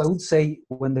 So I would say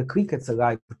when the crickets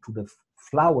arrive to the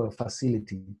flour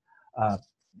facility,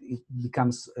 it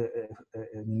becomes an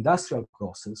industrial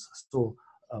process. So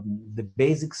the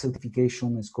basic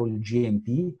certification is called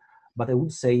GMP, but I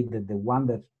would say that the one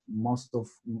that most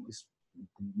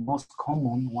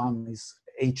common one is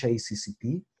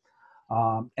HACCP.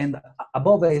 And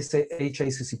above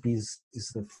HACCP is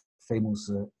the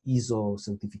famous ISO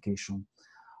certification.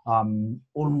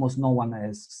 Almost no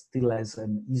one still has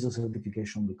an ISO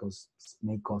certification because it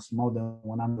may cost more than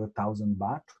 100,000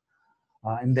 baht.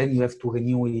 And then you have to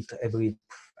renew it every,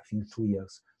 I think, 2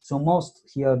 years. So most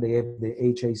here they have the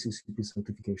HACCP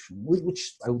certification,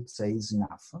 which I would say is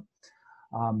enough.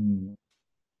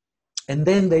 And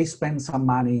then they spend some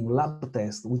money in lab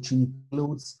tests, which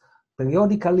includes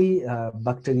periodically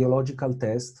bacteriological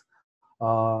tests,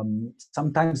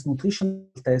 sometimes nutritional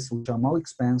tests, which are more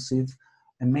expensive,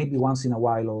 and maybe once in a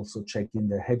while also checking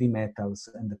the heavy metals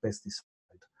and the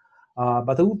pesticide.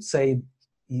 But I would say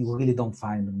you really don't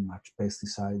find much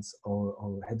pesticides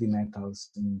or heavy metals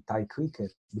in Thai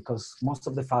cricket because most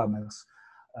of the farmers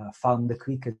farm the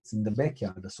crickets in the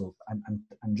backyard. So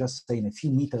I'm just saying a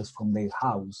few meters from their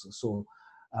house. So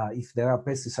if there are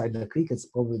pesticides in the crickets,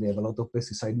 probably they have a lot of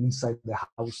pesticide inside the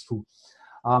house too.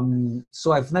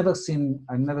 So I've never seen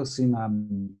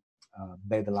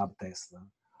bad lab tests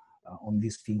on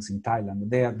these things in Thailand.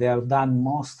 They are done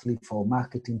mostly for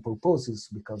marketing purposes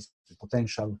because the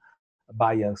potential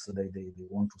buyers, they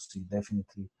want to see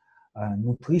definitely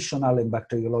nutritional and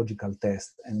bacteriological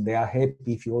tests, and they are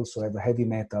happy if you also have heavy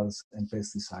metals and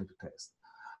pesticide tests.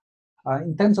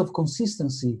 In terms of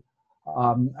consistency,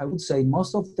 I would say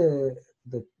most of the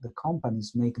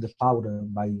companies make the powder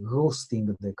by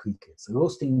roasting the crickets.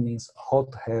 Roasting means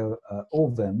hot air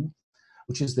oven,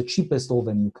 which is the cheapest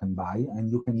oven you can buy,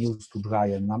 and you can use to dry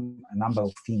a number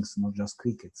of things, not just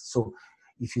crickets. So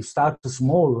if you start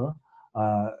small,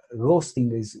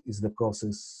 roasting is the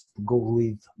process to go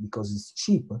with because it's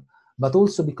cheap, but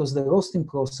also because the roasting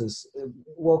process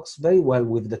works very well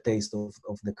with the taste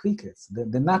of the crickets.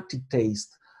 The nutty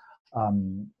taste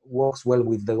works well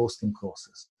with the roasting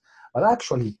process. But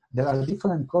actually, there are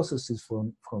different processes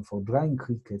for drying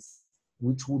crickets,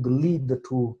 which would lead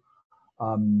to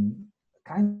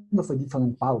kind of a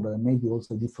different powder and maybe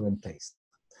also a different taste.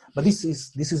 But this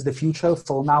is the future.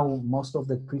 For now, most of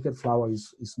the cricket flour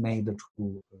is made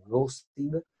through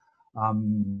roasting.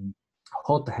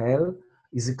 Hot air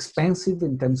is expensive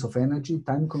in terms of energy,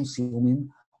 time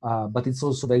consuming, but it's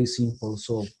also very simple.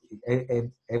 So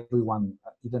everyone,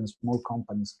 even small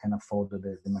companies, can afford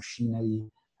the machinery,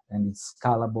 and it's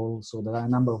scalable. So there are a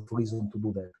number of reasons to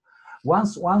do that.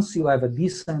 Once you have a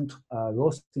decent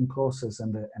roasting process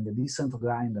and a decent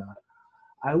grinder,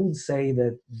 I would say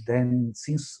that then,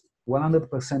 since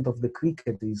 100% of the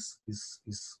cricket is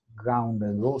ground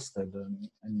and roasted,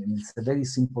 and it's a very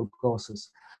simple process,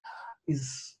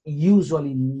 is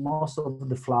usually most of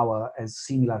the flour has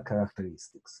similar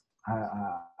characteristics.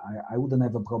 I wouldn't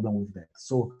have a problem with that.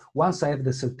 So once I have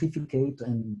the certificate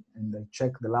and I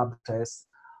check the lab test,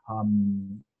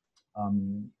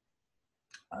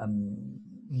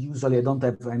 usually I don't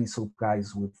have any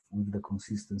surprise with the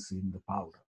consistency in the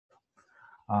powder.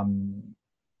 I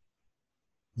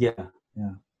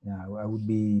would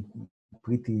be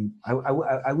pretty,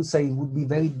 I would say it would be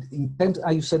very intense.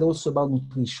 You said also about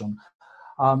nutrition.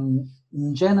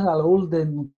 In general, all the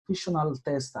nutritional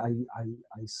tests I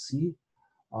see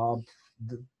have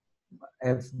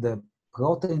the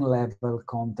protein level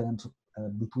content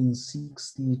between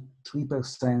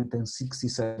 63% and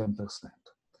 67%.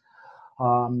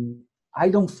 I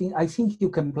think you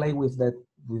can play with that,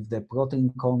 with the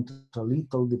protein content a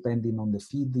little, depending on the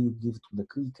feed you give to the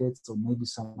crickets or maybe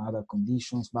some other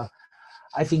conditions, but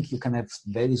I think you can have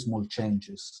very small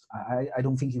changes. I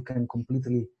don't think you can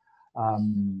completely, I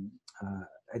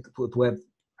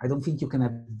don't think you can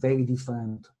have very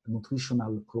different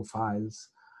nutritional profiles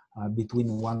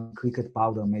between one cricket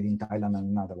powder made in Thailand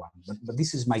and another one. But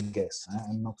this is my guess.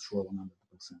 I'm not sure 100%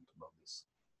 about this.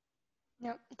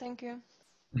 Yeah, thank you.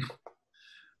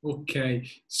 Okay,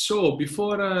 so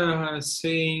before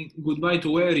saying goodbye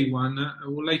to everyone, I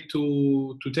would like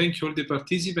to thank all the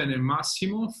participants and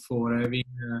Massimo for having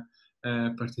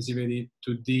participated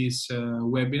to this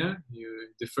webinar,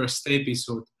 the first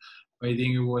episode. I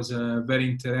think it was very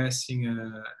interesting,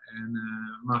 and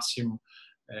Massimo,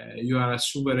 you are a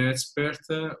super expert.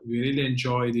 We really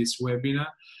enjoyed this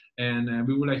webinar, and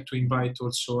we would like to invite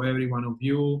also every one of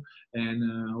you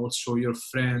and also your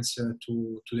friends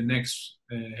to the next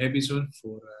episode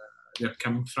for the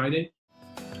upcoming Friday.